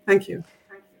 Thank you.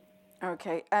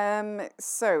 Okay,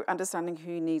 so understanding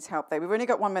who needs help there. We've only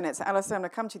got 1 minute, so Alistair, I'm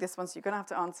going to come to you this one, so you're going to have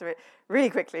to answer it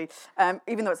really quickly,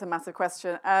 even though it's a massive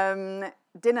question.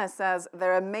 Dinner says,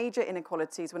 there are major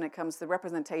inequalities when it comes to the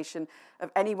representation of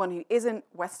anyone who isn't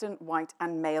Western, white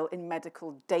and male in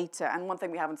medical data. And one thing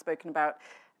we haven't spoken about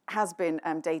has been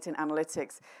data and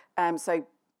analytics. So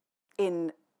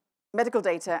in medical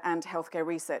data and healthcare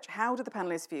research, how do the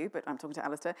panelists view, but I'm talking to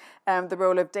Alistair, the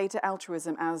role of data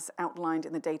altruism as outlined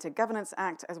in the Data Governance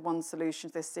Act as one solution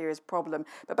to this serious problem?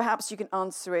 But perhaps you can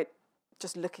answer it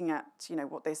just looking at,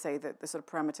 what they say, the sort of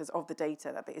parameters of the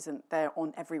data, that isn't there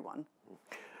on everyone.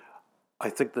 I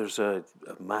think there's a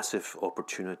massive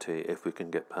opportunity if we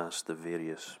can get past the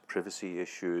various privacy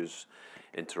issues,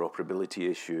 interoperability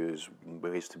issues,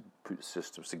 ways to put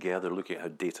systems together, looking at how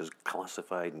data is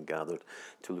classified and gathered,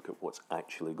 to look at what's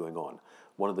actually going on.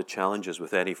 One of the challenges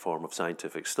with any form of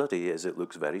scientific study is it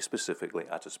looks very specifically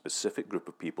at a specific group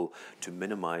of people to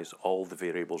minimize all the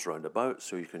variables round about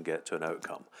so you can get to an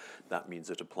outcome. That means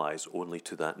it applies only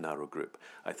to that narrow group.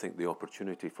 I think the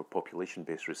opportunity for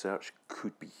population-based research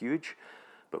could be huge,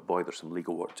 but boy, there's some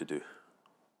legal work to do.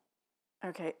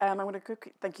 Okay, I'm going to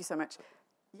quickly, thank you so much.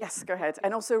 Yes, go ahead.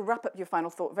 And also wrap up your final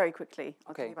thought very quickly.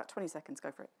 I'll give you about 20 seconds.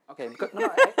 Go for it. Okay, because,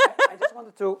 I just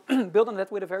wanted to build on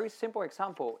that with a very simple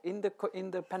example. In the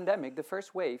pandemic, the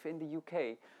first wave in the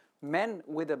UK, men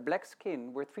with a black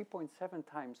skin were 3.7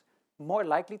 times more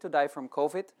likely to die from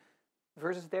COVID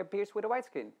versus their peers with a white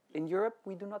skin. In Europe,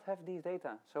 we do not have these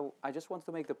data. So I just want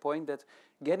to make the point that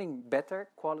getting better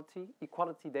quality,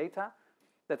 equality data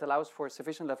that allows for a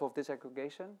sufficient level of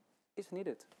disaggregation is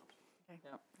needed. Okay.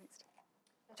 Yeah.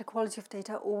 Better quality of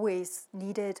data always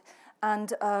needed,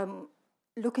 and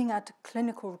looking at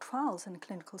clinical trials and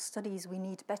clinical studies, we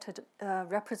need better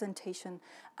representation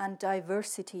and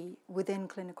diversity within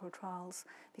clinical trials,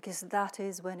 because that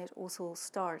is when it also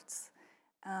starts.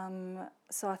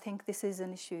 So I think this is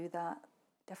an issue that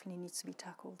definitely needs to be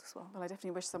tackled as well. Well, I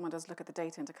definitely wish someone does look at the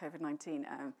data into COVID-19.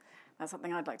 That's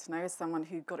something I'd like to know, as someone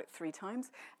who got it 3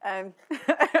 times.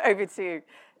 Over to you.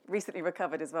 Recently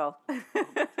recovered as well.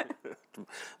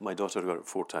 My daughter got it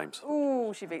 4 times.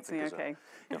 Ooh, she beats me, okay.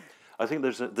 Yeah. I think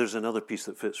there's another piece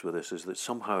that fits with this, is that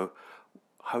somehow,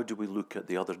 how do we look at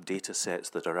the other data sets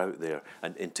that are out there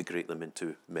and integrate them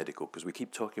into medical? Because we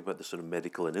keep talking about the sort of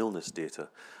medical and illness data.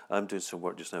 I'm doing some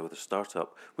work just now with a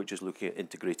startup which is looking at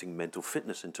integrating mental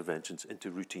fitness interventions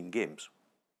into routine games,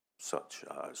 such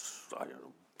as, I don't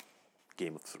know,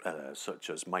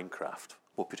 such as Minecraft.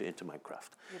 We'll put it into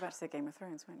Minecraft. You were about to say Game of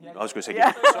Thrones, weren't you? I was going to say Game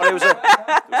of Thrones. Sorry, it was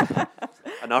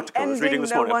an article I was reading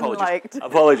this morning.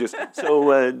 Apologies.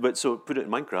 So put it in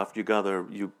Minecraft. You gather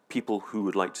people who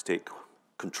would like to take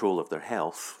control of their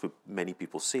health. Many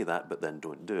people say that, but then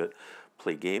don't do it.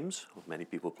 Play games. Many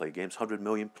people play games. 100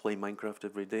 million play Minecraft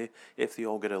every day. If they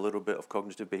all get a little bit of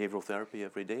cognitive behavioural therapy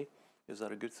every day, is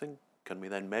that a good thing? Can we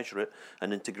then measure it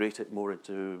and integrate it more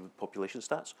into population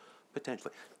stats?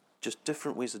 Potentially. Just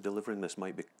different ways of delivering this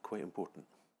might be quite important.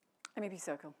 MEP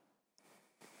Circle.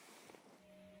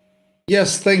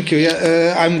 Yes, thank you.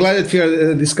 Yeah, I'm glad that we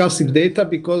are discussing data,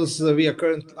 because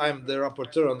I'm the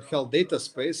rapporteur on health data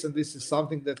space, and this is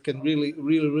something that can really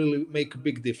make a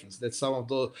big difference. That's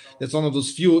one of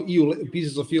those few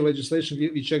pieces of EU legislation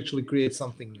which actually creates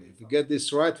something new. If we get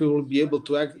this right, we will be able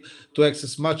to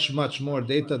access much more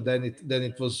data than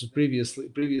it was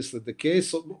previously the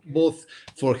case, both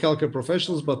for healthcare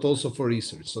professionals but also for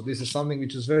research. So this is something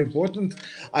which is very important.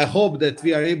 I hope that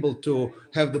we are able to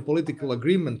have the political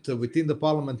agreement within the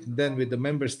parliament and then with the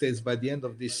member states by the end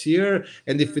of this year.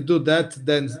 And if we do that,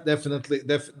 then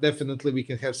definitely we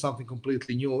can have something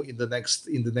completely new in the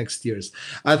next years.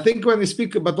 I think when we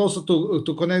speak, but also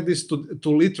to connect this to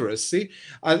literacy,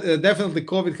 definitely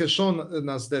COVID has shown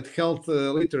us that health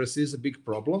literacy is a big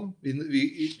problem.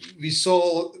 We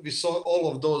saw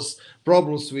all of those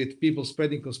problems with people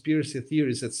spreading conspiracy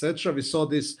theories, etc. We saw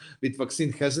this with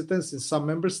vaccine hesitance in some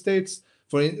member states.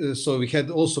 So we had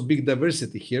also big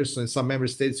diversity here. So in some member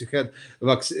states, you had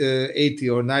 80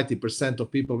 or 90%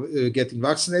 of people getting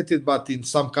vaccinated, but in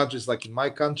some countries, like in my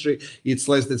country, it's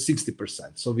less than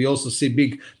 60%. So we also see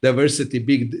big diversity,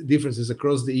 big differences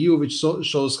across the EU, which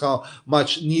shows how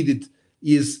much needed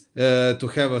is to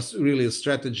have a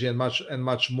strategy and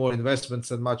much more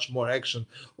investments and much more action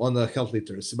on health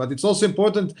literacy. But it's also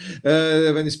important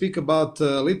when you speak about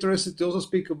literacy to also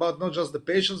speak about not just the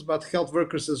patients but health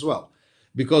workers as well.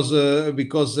 Because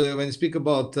when you speak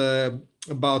about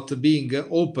being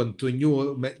open to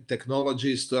new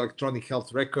technologies, to electronic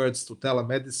health records, to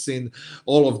telemedicine,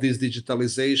 all of this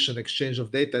digitalization, exchange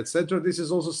of data, etc., this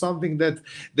is also something that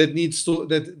needs to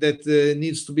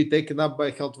be taken up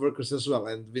by health workers as well.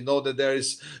 And we know that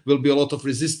will be a lot of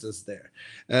resistance there,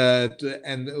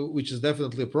 and which is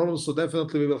definitely a problem. So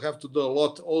definitely we will have to do a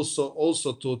lot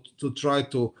also to try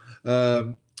to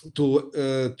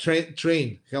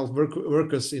train health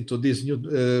workers into these new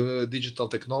digital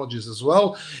technologies as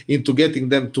well, into getting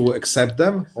them to accept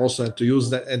them also, and to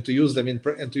use them in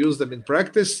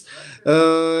practice,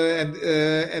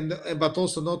 but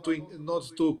also not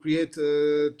to create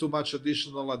too much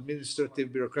additional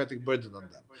administrative bureaucratic burden on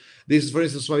them. This is, for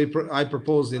instance, why I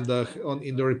propose in the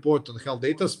report on health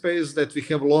data space that we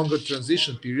have longer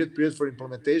transition period for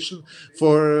implementation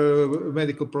for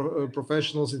medical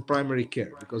professionals in primary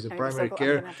care, because in primary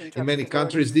care in many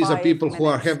countries these are people who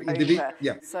have individual.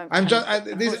 Yeah, so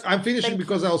I'm finishing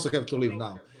because I also have to leave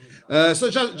now. So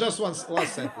just one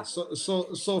last sentence.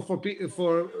 So for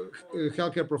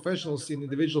healthcare professionals in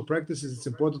individual practices, it's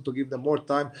important to give them more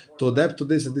time to adapt to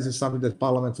this, and this is something that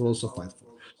Parliament will also fight for.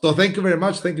 So thank you very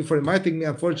much. Thank you for inviting me.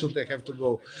 Unfortunately, I have to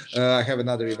go. I have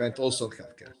another event also on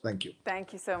healthcare. Thank you.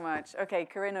 Thank you so much. Okay,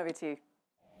 Corinne, over to you.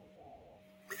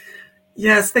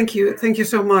 Yes, thank you. Thank you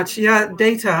so much. Yeah,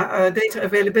 data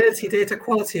availability, data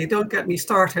quality. Don't get me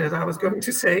started, I was going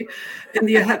to say. In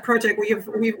the AHEAD project, we've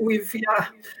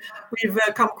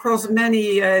come across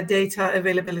many data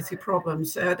availability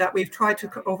problems that we've tried to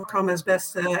overcome as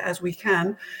best as we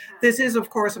can. This is, of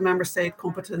course, a member state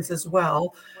competence as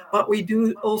well, but we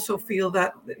do also feel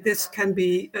that this can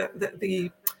be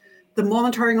the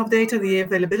monitoring of data, the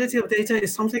availability of data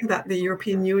is something that the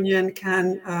European Union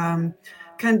can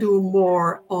do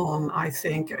more on. I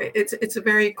think it's a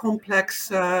very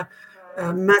complex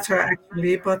matter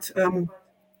actually, but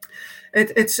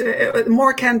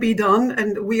more can be done,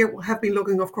 and we have been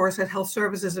looking, of course, at health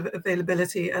services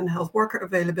availability and health worker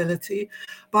availability.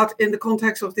 But in the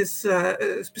context of this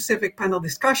specific panel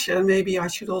discussion, maybe I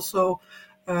should also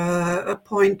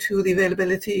point to the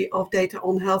availability of data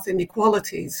on health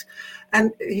inequalities.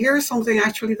 And here's something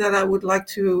actually that I would like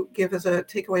to give as a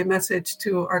takeaway message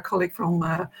to our colleague from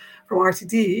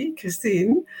RTD,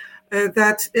 Christine.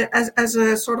 That as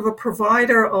a sort of a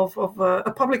provider of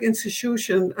a public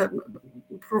institution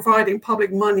providing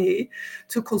public money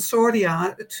to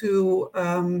consortia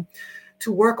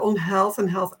to work on health and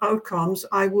health outcomes,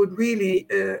 I would really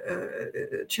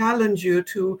challenge you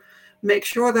to make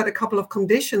sure that a couple of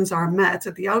conditions are met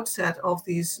at the outset of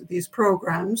these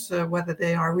programs, whether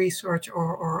they are research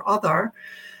or other,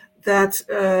 that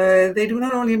they do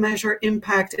not only measure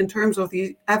impact in terms of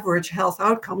the average health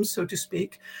outcomes, so to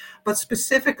speak, but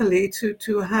specifically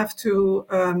to have to,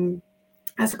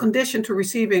 as a condition to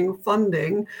receiving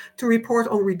funding, to report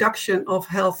on reduction of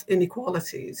health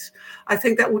inequalities. I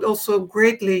think that would also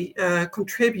greatly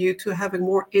contribute to having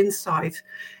more insight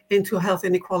into health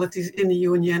inequalities in the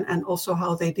Union and also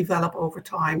how they develop over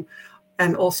time,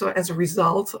 and also as a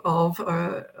result of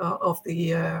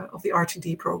the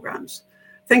RTD programs.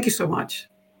 Thank you so much.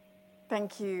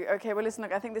 Thank you. Okay, well, listen,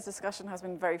 look, I think this discussion has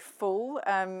been very full.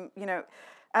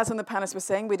 As on the panelists were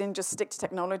saying, we didn't just stick to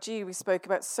technology. We spoke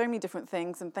about so many different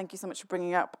things, and thank you so much for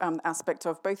bringing up the aspect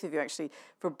of both of you, actually,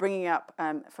 for bringing up,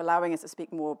 for allowing us to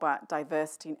speak more about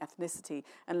diversity and ethnicity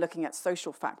and looking at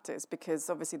social factors, because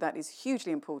obviously that is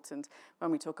hugely important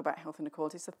when we talk about health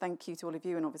inequality. So thank you to all of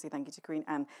you, and obviously thank you to Green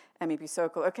and MEP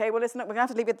Sokol. Okay, well, listen, look, we're going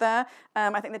to have to leave it there.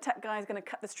 I think the tech guy is going to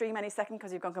cut the stream any second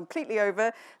because you've gone completely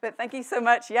over. But thank you so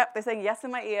much. Yep, they're saying yes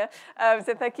in my ear.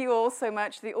 So thank you all so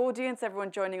much, the audience,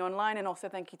 everyone joining online, and also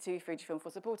thank you to Fujifilm for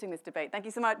supporting this debate. Thank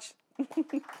you so much.